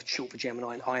GM short for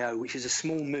Gemini, and IO, which is a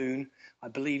small moon, I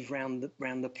believe, round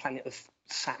the planet of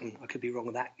Saturn. I could be wrong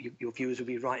with that. Your viewers will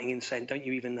be writing in saying, "Don't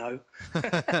you even know?"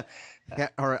 Yeah,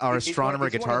 our astronomer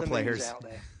guitar players out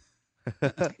there.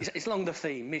 It's along the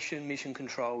theme: mission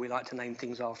control. We like to name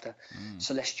things after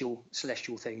celestial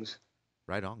things.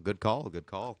 Right on. Good call.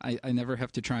 I never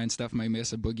have to try and stuff my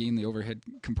Mesa Boogie in the overhead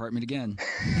compartment again.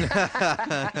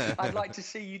 I'd like to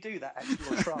see you do that,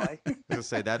 actually, or try. I was going to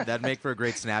say, that'd make for a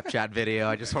great Snapchat video.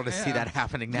 I just want to see that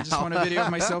happening now. I just want a video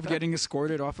of myself getting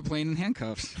escorted off a plane in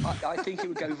handcuffs. I think it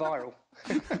would go viral.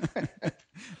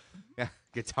 Yeah,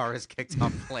 guitarist kicked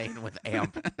off plane with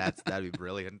amp. That'd be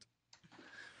brilliant.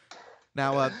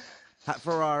 Now,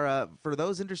 for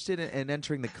those interested in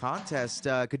entering the contest,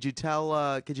 could you tell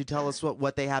us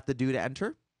what they have to do to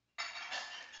enter?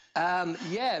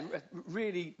 Yeah,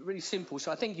 really simple.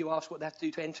 So I think you asked what they have to do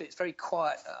to enter. It's very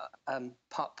quiet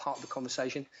part of the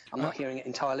conversation. I'm not hearing it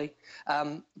entirely.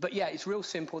 But yeah, it's real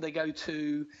simple. They go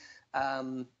to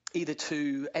either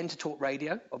to EnterTalk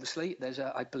Radio. Obviously,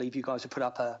 I believe you guys have put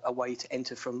up a way to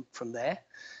enter from there.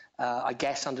 I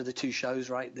guess under the two shows,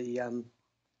 right? The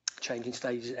Changing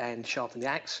Stages and Sharpen the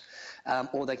Axe,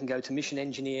 or they can go to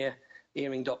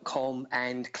missionengineering.com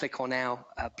and click on our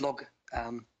blog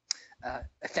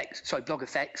blog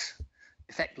effect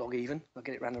blog even. I'll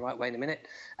get it around the right way in a minute.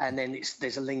 And then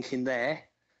there's a link in there.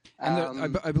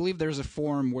 And I believe there's a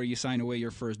form where you sign away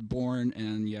your firstborn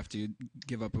and you have to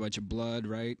give up a bunch of blood,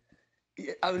 right?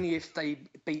 Only if they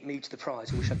beat me to the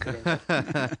prize. I wish I could.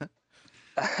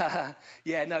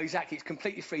 Yeah, no, exactly. It's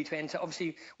completely free to enter.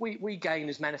 Obviously, we gain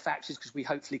as manufacturers because we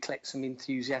hopefully collect some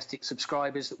enthusiastic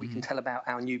subscribers that we can tell about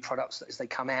our new products as they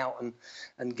come out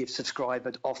and give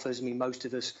subscriber offers. I mean, most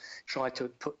of us try to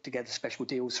put together special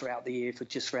deals throughout the year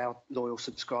for our loyal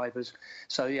subscribers.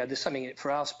 So, yeah, there's something in it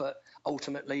for us, but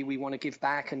ultimately we want to give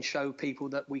back and show people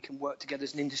that we can work together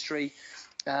as an industry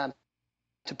to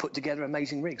put together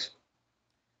amazing rigs.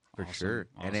 For sure.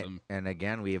 Awesome. And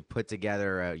again, we have put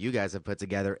together, you guys have put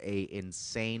together a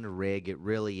insane rig. It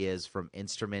really is, from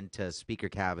instrument to speaker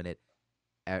cabinet,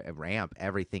 ramp,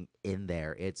 everything in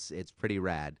there. It's pretty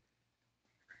rad.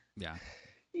 Yeah.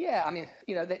 Yeah, I mean,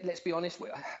 let's be honest.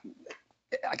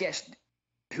 I guess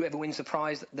whoever wins the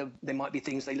prize, there might be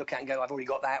things they look at and go, I've already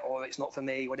got that, or it's not for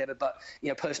me, whatever. But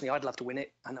personally, I'd love to win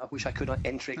it, and I wish I could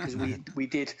enter it, because we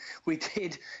did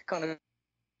kind of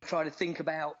try to think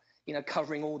about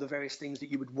covering all the various things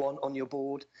that you would want on your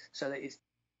board, so that it's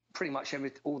pretty much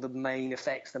all the main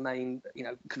effects, the main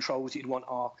controls you'd want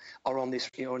are on this,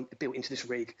 built into this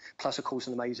rig. Plus, of course,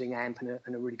 an amazing amp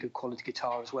and a really good quality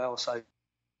guitar as well. So.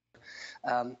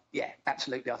 Yeah,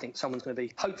 absolutely. I think someone's going to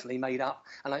be hopefully made up,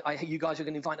 and you guys are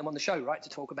going to invite them on the show, right, to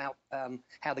talk about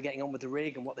how they're getting on with the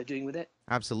rig and what they're doing with it.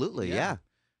 Absolutely, yeah.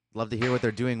 Love to hear what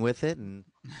they're doing with it,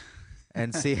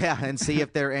 and see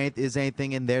if there is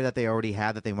anything in there that they already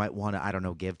have that they might want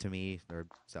to, give to me or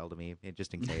sell to me,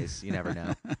 just in case. You never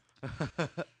know.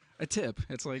 A tip.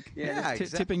 It's like exactly.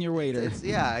 Tipping your waiter.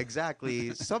 Yeah,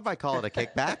 exactly. Some might call it a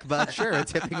kickback, but sure,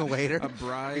 tipping a waiter. A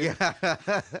bribe.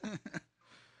 Yeah.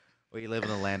 We live in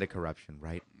the land of corruption,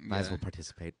 right? Might as well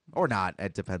participate. Or not.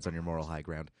 It depends on your moral high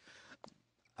ground.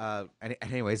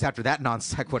 Anyways, after that non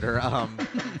sequitur,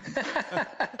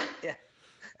 yeah.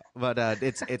 But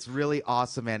it's really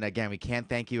awesome, and again, we can't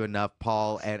thank you enough,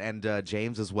 Paul, and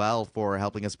James as well, for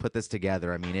helping us put this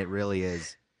together. I mean, it really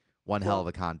is one hell of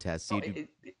a contest. This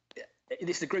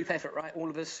is a group effort, right? All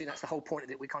of us. That's the whole point of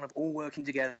it. We're kind of all working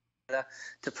together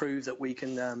to prove that we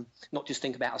can not just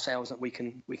think about ourselves, that we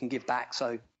can give back.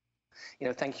 So.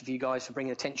 Thank you for you guys for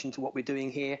bringing attention to what we're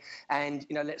doing here. And,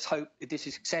 let's hope if this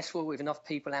is successful, if enough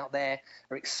people out there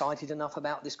are excited enough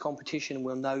about this competition, and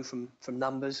we'll know from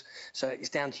numbers. So it's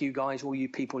down to you guys, all you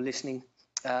people listening,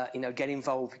 get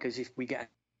involved, because if we get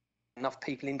enough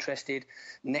people interested,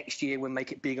 next year we'll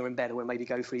make it bigger and better. We'll maybe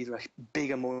go for either a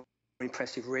bigger, more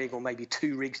impressive rig, or maybe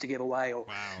 2 rigs to give away. Or,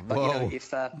 wow.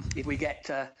 But, if we get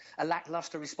a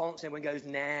lackluster response and everyone goes,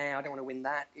 nah, I don't want to win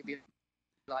that, it'd be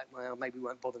like, well, maybe we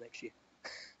won't bother next year.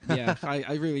 Yeah,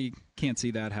 I really can't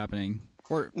see that happening.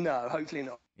 Or no, hopefully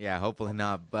not. Yeah, hopefully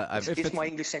not. But it's my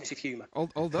English sense of humor.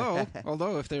 Although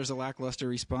if there's a lackluster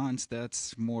response,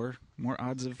 that's more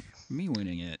odds of me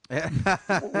winning it.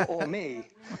 or me.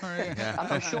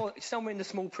 I'm sure somewhere in the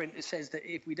small print it says that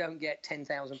if we don't get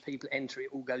 10,000 people enter, it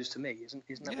all goes to me. Isn't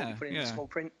that what you put in the small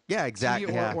print? Yeah,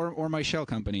 exactly. Or my shell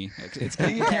company. It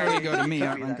can't really go to me.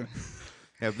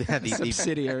 The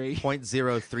subsidiary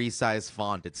 0.03 size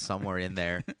font. It's somewhere in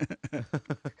there.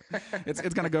 It's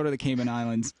going to go to the Cayman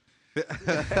Islands.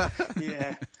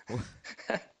 Yeah.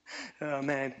 Oh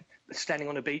man, standing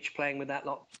on a beach playing with that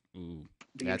lot. Ooh,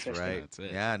 that's right. That's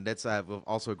it. Yeah, and that's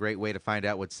also a great way to find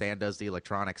out what sand does to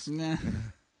electronics. Nah.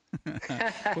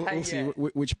 We'll see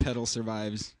which pedal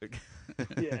survives.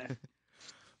 Yeah.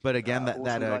 But again, that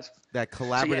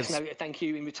collaborative. So yes, thank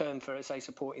you in return for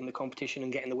supporting the competition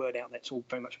and getting the word out. That's all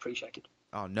very much appreciated.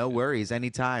 Oh, no worries,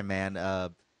 anytime, man.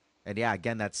 And yeah,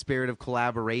 again, that spirit of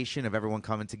collaboration, of everyone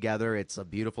coming together, it's a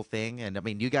beautiful thing. And I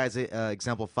mean, you guys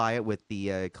exemplify it with the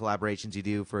collaborations you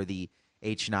do for the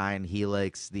H9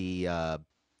 Helix, the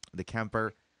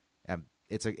Kemper.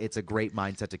 It's a great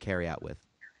mindset to carry out with.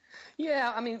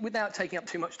 Yeah, I mean, without taking up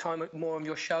too much time more on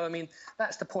your show, I mean,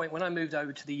 that's the point. When I moved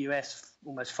over to the US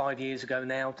almost 5 years ago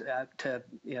now,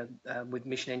 with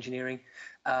Mission Engineering,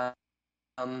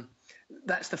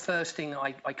 that's the first thing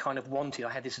I kind of wanted. I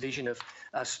had this vision of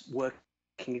us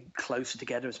working closer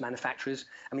together as manufacturers.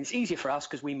 I mean, it's easier for us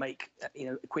because we make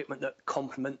equipment that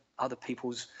complement other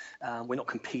people's. We're not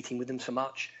competing with them so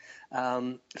much.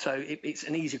 So it's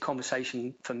an easier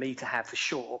conversation for me to have for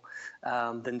sure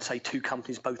than say 2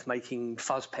 companies both making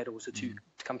fuzz pedals or 2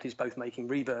 companies both making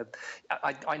reverb.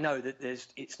 I know that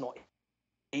it's not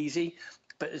easy,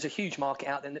 but there's a huge market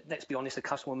out there. Let's be honest, the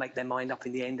customer will make their mind up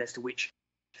in the end as to which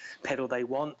pedal they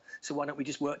want. So why don't we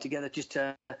just work together just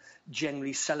to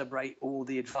generally celebrate all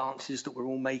the advances that we're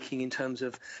all making in terms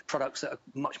of products that are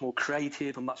much more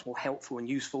creative and much more helpful and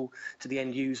useful to the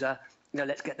end user.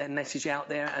 Let's get that message out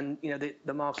there, and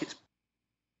the market's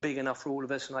big enough for all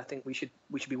of us, and I think we should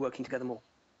be working together more.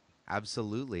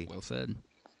 Absolutely. Well said.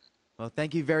 Well,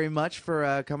 thank you very much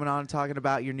for coming on and talking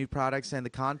about your new products and the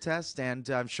contest, and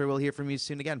I'm sure we'll hear from you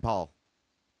soon again, Paul.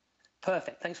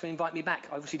 Perfect. Thanks for inviting me back.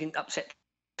 I obviously didn't upset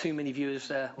too many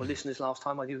viewers or listeners last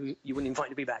time. I knew you wouldn't invite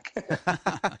me to be back.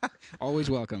 Always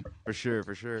welcome. For sure,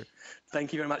 for sure.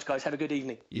 Thank you very much, guys. Have a good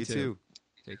evening. You too.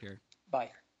 Take care.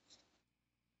 Bye.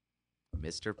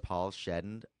 Mr. Paul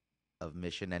Shedden of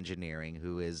Mission Engineering,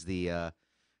 who is the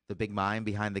big mind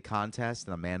behind the contest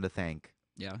and a man to thank.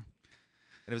 Yeah. And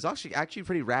it was actually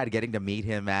pretty rad getting to meet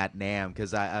him at NAMM,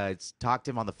 because I talked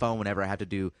to him on the phone whenever I had to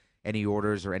do any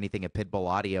orders or anything at Pitbull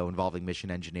Audio involving Mission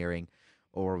Engineering,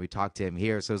 or we talked to him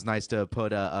here. So it's nice to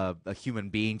put a human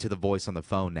being to the voice on the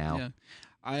phone now. Yeah.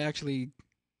 I actually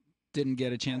didn't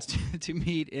get a chance to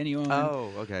meat anyone.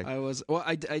 Oh, okay.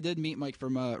 I did meet Mike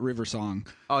from River Song.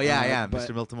 Oh yeah,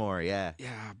 Mr. Miltimore, yeah.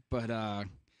 Yeah, but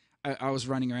I was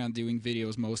running around doing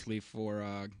videos mostly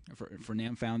for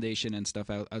NAMM Foundation and stuff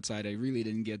outside. I really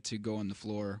didn't get to go on the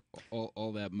floor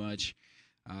all that much.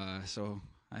 So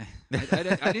I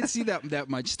didn't see that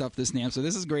much stuff this NAMM. So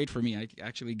this is great for me. I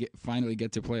actually finally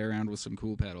get to play around with some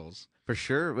cool pedals. For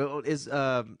sure. Well,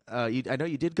 I know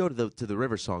you did go to the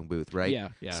River Song booth, right?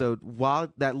 Yeah. So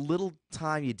while that little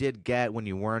time you did get when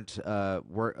you weren't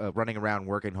running around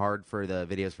working hard for the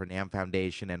videos for NAMM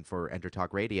Foundation and for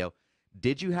EnterTalk Radio,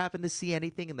 did you happen to see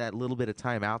anything in that little bit of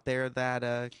time out there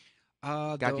that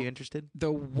got you interested?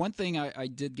 The one thing I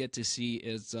did get to see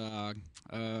is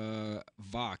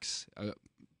Vox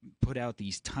put out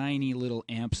these tiny little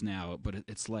amps now, but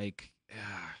it's like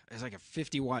a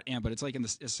 50-watt amp, but it's like in the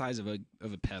size of a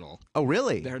pedal. Oh,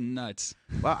 really? They're nuts.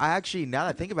 Well, I actually, now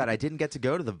that I think about it, I didn't get to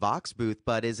go to the Vox booth,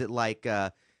 but is it like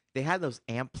they had those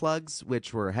amp plugs,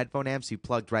 which were headphone amps you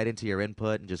plugged right into your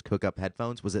input and just hook up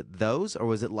headphones? Was it those, or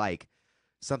was it like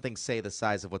something, say, the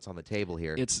size of what's on the table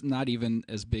here? It's not even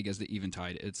as big as the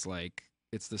Eventide. It's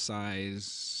the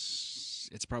size.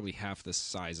 It's probably half the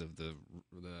size of the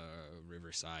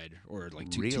Riverside, or like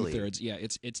two-thirds. Yeah,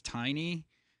 it's tiny,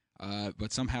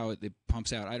 but somehow it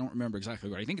pumps out. I don't remember exactly,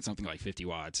 but I think it's something like 50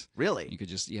 watts. Really? You could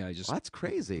just well, that's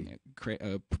crazy.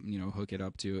 Hook it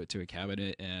up to a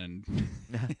cabinet, and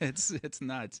it's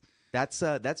nuts.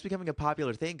 That's becoming a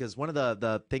popular thing, because one of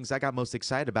the things I got most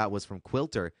excited about was from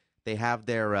Quilter. They have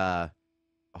their I'm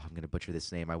going to butcher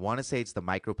this name. I want to say it's the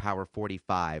Micropower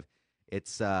 45.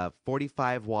 It's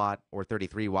 45 watt or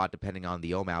 33 watt, depending on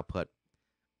the ohm output,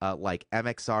 like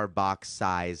MXR box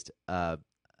sized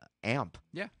amp.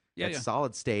 Yeah. It's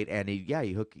solid state, and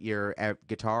you hook your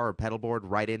guitar or pedal board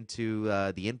right into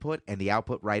the input and the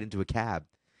output right into a cab.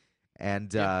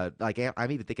 And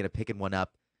I'm even thinking of picking one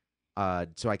up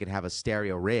so I can have a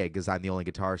stereo rig, because I'm the only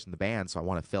guitarist in the band, so I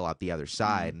want to fill out the other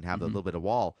side and have a little bit of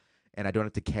wall. And I don't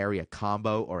have to carry a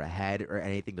combo or a head or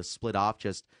anything to split off,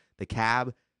 just the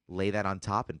cab, lay that on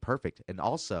top, and perfect. And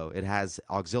also, it has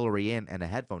auxiliary in and a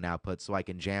headphone output, so I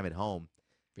can jam at home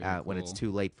when it's too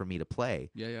late for me to play.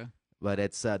 Yeah. But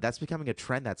that's becoming a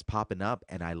trend that's popping up,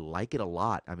 and I like it a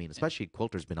lot. I mean, especially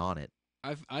Quilter's been on it.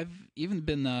 I've even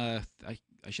been I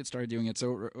should start doing it.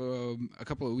 So a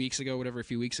few weeks ago,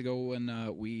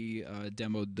 when we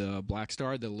demoed the Black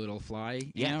Star, the little fly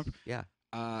amp. Yeah.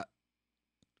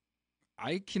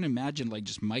 I can imagine like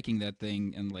just miking that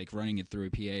thing and like running it through a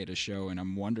PA at a show, and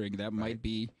I'm wondering that might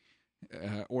be,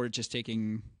 or just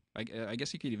taking. I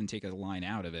guess you could even take a line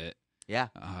out of it. Yeah.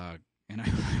 And I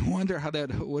wonder how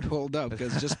that would hold up,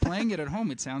 because just playing it at home,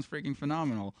 it sounds freaking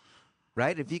phenomenal.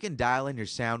 Right? If you can dial in your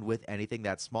sound with anything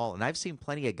that small, and I've seen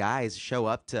plenty of guys show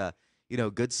up to,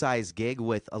 good size gig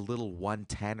with a little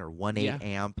 110 or 1.8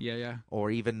 amp. Yeah.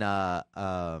 Or even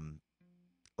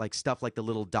like stuff like the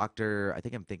little Dr. Z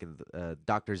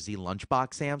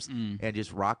lunchbox amps, and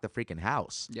just rock the freaking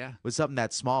house. Yeah. With something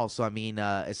that small. So I mean,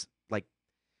 it's like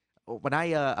when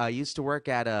I used to work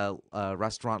at a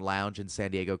restaurant lounge in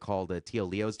San Diego called Tio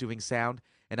Leo's Doing Sound.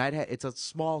 And it's a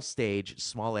small stage,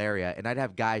 small area, and I'd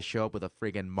have guys show up with a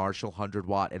friggin' Marshall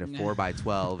 100-watt and a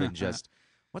 4x12 and just,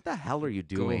 what the hell are you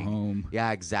doing? Go home.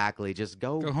 Yeah, exactly. Just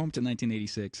go home to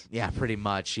 1986. Yeah, pretty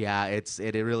much. Yeah, it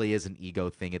really is an ego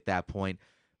thing at that point.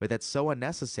 But that's so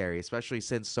unnecessary, especially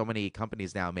since so many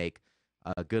companies now make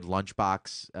good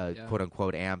lunchbox,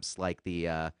 quote-unquote, amps like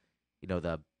the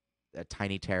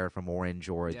Tiny Terror from Orange,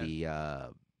 or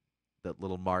the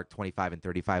little Mark 25 and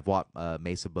 35 watt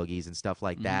Mesa Boogies and stuff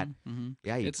like that.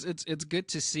 Yeah, it's good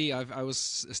to see. I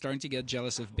was starting to get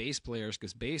jealous of bass players,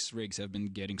 because bass rigs have been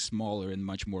getting smaller and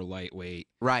much more lightweight.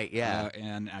 Right. Yeah.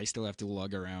 And I still have to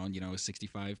lug around, a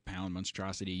 65-pound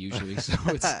monstrosity usually. So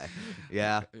it's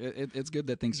it's good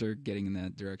that things are getting in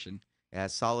that direction. Yeah,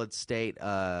 solid state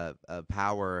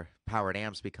powered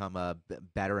amps become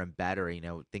better and better.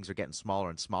 Things are getting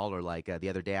smaller and smaller. Like the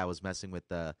other day, I was messing with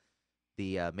the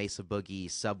Mesa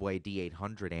Boogie Subway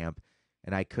D800 amp,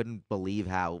 and I couldn't believe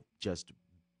how just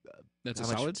that's a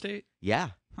solid state. Yeah,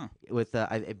 huh? With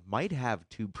it might have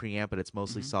tube preamp, but it's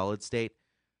mostly solid state.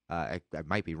 I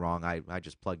might be wrong. I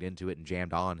just plugged into it and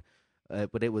jammed on,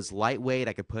 but it was lightweight.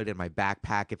 I could put it in my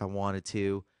backpack if I wanted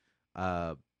to.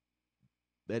 But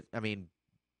I mean,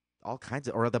 all kinds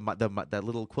of, or that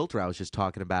little Quilter I was just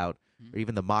talking about, or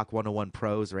even the Mach 101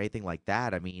 Pros or anything like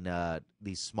that. I mean,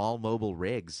 these small mobile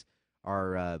rigs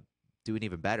are doing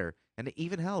even better. And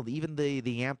even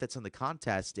the amp that's in the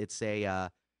contest, it's a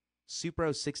Supro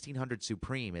 1600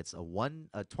 Supreme. It's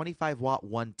a 25 watt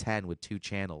 110 with 2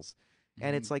 channels,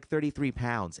 and it's like 33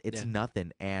 pounds. It's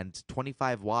nothing, and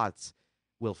 25 watts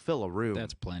will fill a room.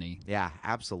 That's plenty. Yeah,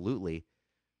 absolutely.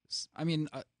 I mean,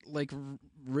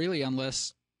 really,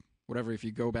 unless whatever, if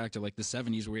you go back to like the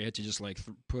 70s where you had to just like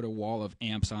put a wall of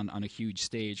amps on a huge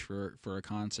stage for a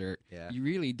concert, you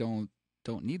really don't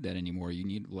need that anymore. You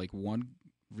need like one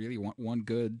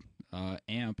good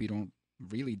amp. You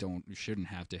shouldn't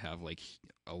have to have like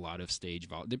a lot of stage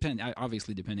volume.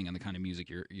 Obviously depending on the kind of music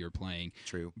you're playing.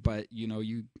 True. But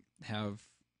you have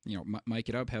mic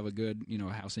it up, have a good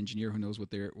house engineer who knows what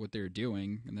they're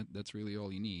doing, and that's really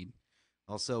all you need.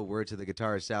 Also, word to the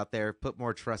guitarists out there: put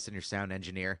more trust in your sound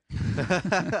engineer.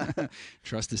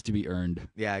 Trust is to be earned.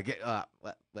 Yeah,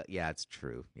 yeah, it's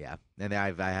true. Yeah, and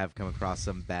I have come across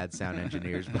some bad sound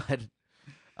engineers,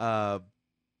 but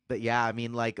yeah, I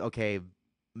mean, like, okay,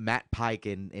 Matt Pike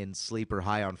in Sleeper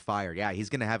High on Fire. Yeah, he's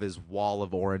gonna have his wall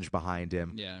of orange behind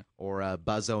him. Yeah. Or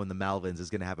Buzzo and the Melvins is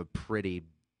gonna have a pretty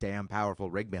damn powerful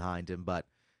rig behind him, but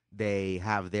they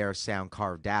have their sound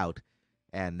carved out.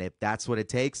 And if that's what it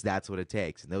takes, that's what it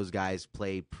takes. And those guys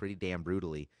play pretty damn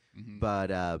brutally. Mm-hmm.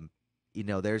 But,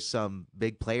 there's some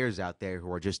big players out there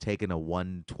who are just taking a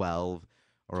 112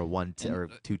 or a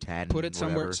 210. Put it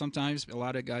somewhere. Sometimes a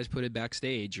lot of guys put it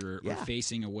backstage or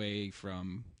facing away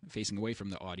from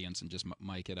the audience and just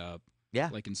mic it up. Yeah.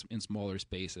 Like in smaller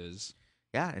spaces.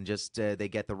 Yeah, and just they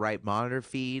get the right monitor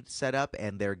feed set up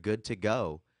and they're good to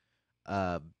go.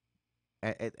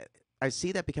 I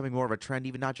see that becoming more of a trend,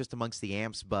 even not just amongst the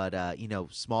amps, but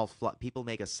people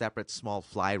make a separate small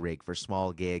fly rig for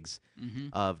small gigs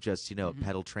of just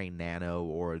pedal train nano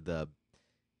or the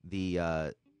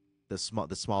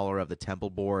smaller of the temple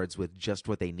boards with just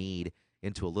what they need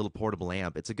into a little portable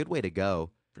amp. It's a good way to go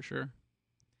for sure.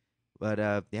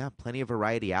 But plenty of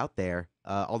variety out there.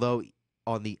 Although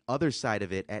on the other side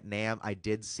of it at NAMM, I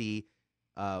did see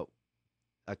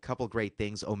a couple great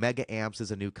things. Omega Amps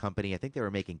is a new company. I think they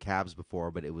were making cabs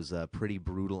before, but it was a pretty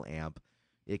brutal amp.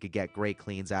 It could get great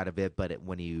cleans out of it, but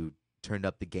when you turned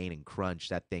up the gain and crunch,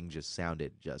 that thing just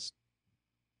sounded just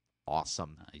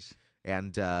awesome. Nice.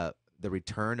 And the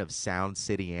return of Sound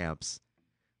City amps,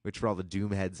 which for all the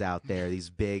doom heads out there, these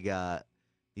big,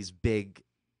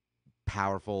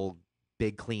 powerful,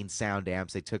 big clean sound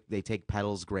amps. They take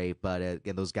pedals great, but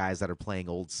again, those guys that are playing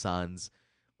old Suns,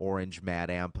 Orange,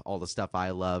 Mad Amp, all the stuff I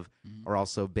love are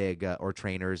also big, or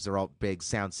Trainers. They're all big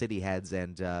Sound City heads,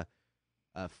 and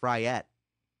Fryette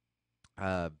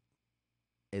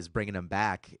is bringing them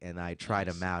back, and I tried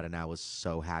them out, and I was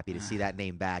so happy to see that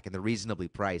name back, and they're reasonably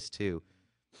priced too.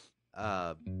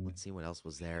 Let's see what else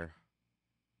was there.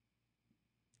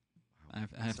 I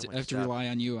have to rely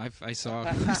on you. I saw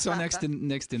next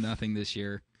to nothing this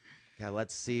year. Yeah,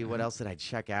 let's see. What else did I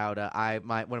check out?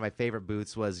 One of my favorite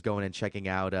booths was going and checking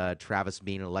out Travis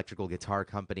Bean, an electrical guitar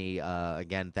company.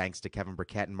 Again, thanks to Kevin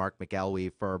Burkett and Mark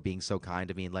McElwee for being so kind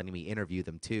to me and letting me interview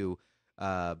them too.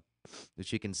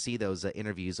 Which you can see those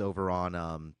interviews over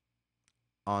on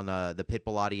the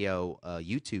Pitbull Audio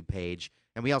YouTube page,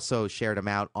 and we also shared them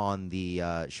out on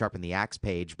the Sharpen the Axe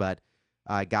page. But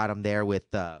I got them there with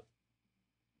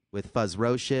Fuzz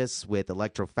Rochus, with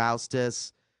Electro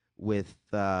Faustus, with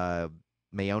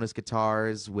Mayonis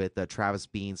Guitars, with Travis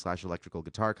Bean / Electrical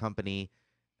Guitar Company,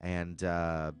 and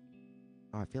I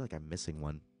feel like I'm missing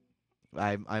one.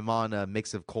 I'm on a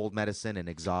mix of cold medicine and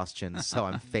exhaustion, so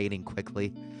I'm fading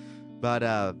quickly. But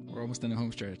we're almost in the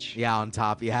home stretch. Yeah, on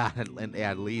top, and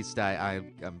at least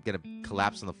I'm gonna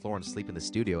collapse on the floor and sleep in the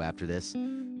studio after this.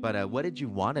 But what did you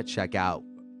want to check out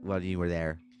when you were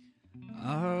there?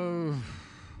 I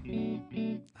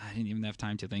didn't even have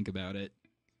time to think about it.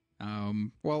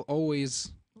 Well,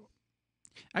 always.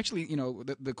 Actually,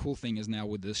 the cool thing is now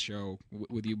with this show,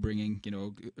 with you bringing,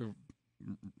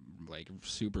 like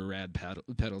super rad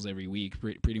pedals every week.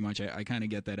 Pretty much, I kind of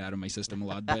get that out of my system a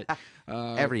lot. But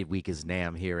every week is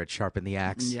NAMM here at Sharpen the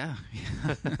Axe. Yeah.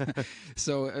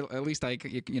 So at least I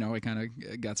kind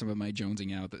of got some of my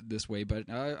jonesing out this way. But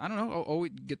I don't know.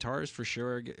 Always guitars for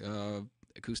sure.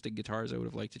 Acoustic guitars I would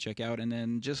have liked to check out, and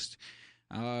then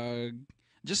I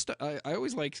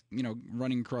always like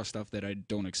running across stuff that I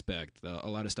don't expect. A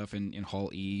lot of stuff in Hall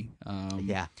E.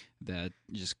 That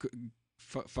just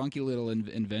funky little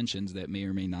inventions that may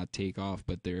or may not take off,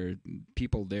 but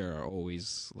people there are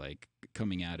always like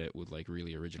coming at it with like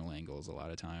really original angles a lot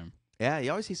of time. Yeah, you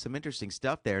always see some interesting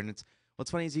stuff there, and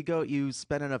what's funny is you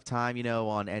spend enough time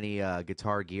on any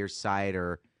Guitar Gear site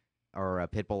or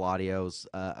Pitbull Audios,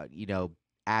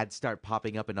 ads start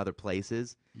popping up in other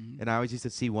places. And I always used to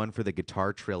see one for the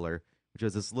Guitar Triller, which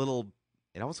was this little,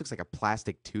 it almost looks like a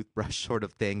plastic toothbrush sort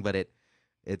of thing, but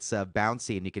it's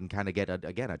bouncy, and you can kind of get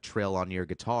a trill on your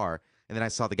guitar. And then I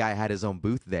saw the guy had his own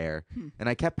booth there, and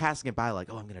I kept passing it by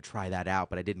like, oh, I'm going to try that out,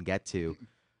 but I didn't get to.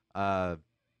 I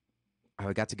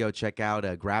got to go check out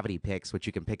Gravity Picks, which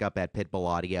you can pick up at Pitbull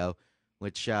Audio,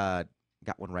 which got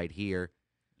one right here.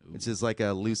 It's just like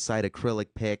a loose side acrylic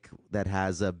pick that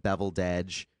has a beveled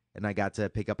edge, and I got to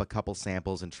pick up a couple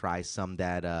samples and try some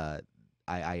that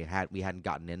we hadn't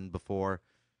gotten in before.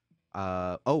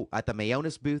 At the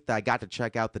Mayonis booth, I got to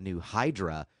check out the new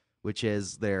Hydra, which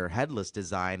is their headless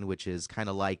design, which is kind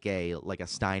of like a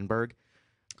Steinberg.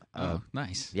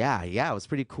 Nice. Yeah, it was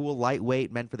pretty cool,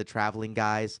 lightweight, meant for the traveling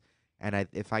guys. And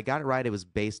if I got it right, it was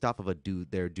based off of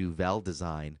their Duvel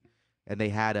design, and they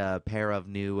had a pair of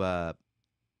new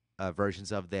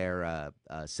versions of their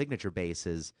signature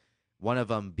basses. One of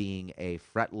them being a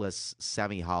fretless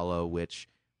semi-hollow, which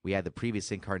we had the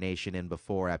previous incarnation in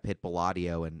before at Pitbull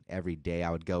Audio, and every day I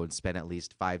would go and spend at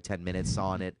least 5-10 minutes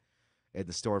on it in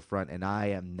the storefront. And I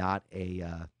am not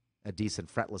a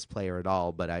decent fretless player at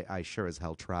all, but I sure as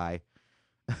hell try.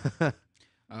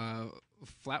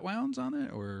 Flat wounds on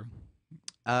it, or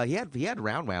he had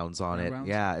round wounds on it. Rounds?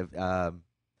 Yeah.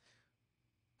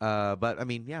 But I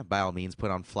mean, yeah, by all means,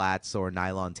 put on flats or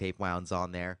nylon tape wounds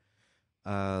on there.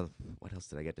 What else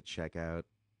did I get to check out?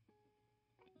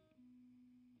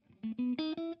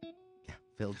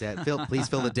 Yeah, please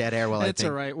fill the dead air while it's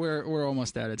all right. We're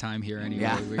almost out of time here anyway.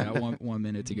 Yeah. We got one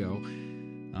minute to go.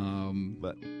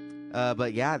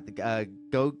 But yeah,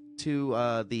 go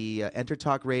to the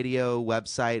EnterTalk Radio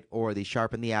website or the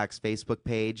Sharpen the Axe Facebook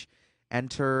page.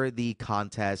 Enter the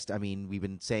contest. I mean, we've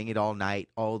been saying it all night.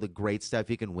 All the great stuff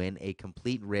you can win. A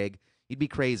complete rig. You'd be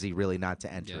crazy, really, not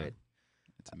to enter it.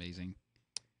 It's amazing.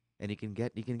 And you can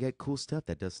get cool stuff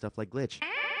that does stuff like glitch.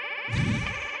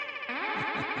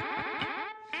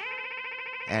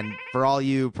 And for all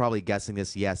you probably guessing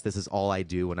this, yes, this is all I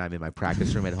do when I'm in my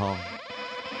practice room at home.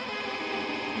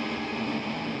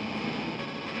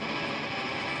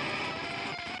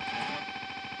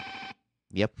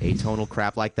 Yep, atonal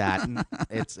crap like that.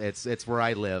 It's where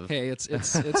I live. Hey,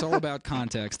 it's all about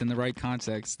context. In the right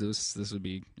context, this would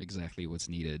be exactly what's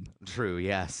needed. True.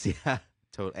 Yes. Yeah.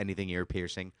 Anything ear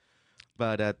piercing.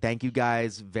 But thank you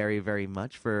guys very, very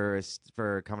much for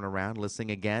coming around, listening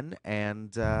again,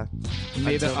 and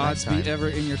may the odds be ever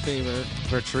in your favor.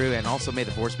 For true, and also may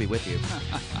the force be with you.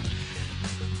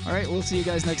 All right, we'll see you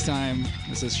guys next time.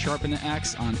 This is Sharpen the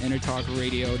Axe on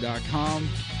EnterTalkRadio.com.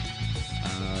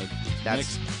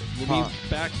 We'll be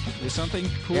back with something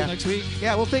cool next week.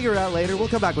 Yeah, we'll figure it out later. We'll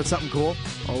come back with something cool.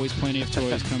 Always plenty of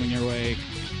toys coming your way.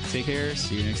 Take care.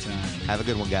 See you next time. Have a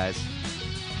good one, guys.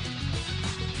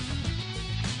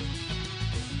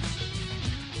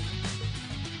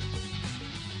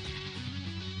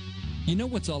 You know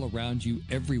what's all around you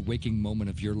every waking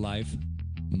moment of your life?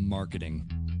 Marketing.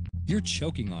 You're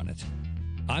choking on it.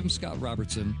 I'm Scott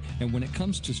Robertson, and when it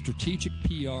comes to strategic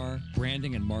PR,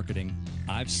 branding, and marketing,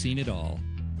 I've seen it all.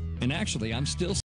 And actually, I'm still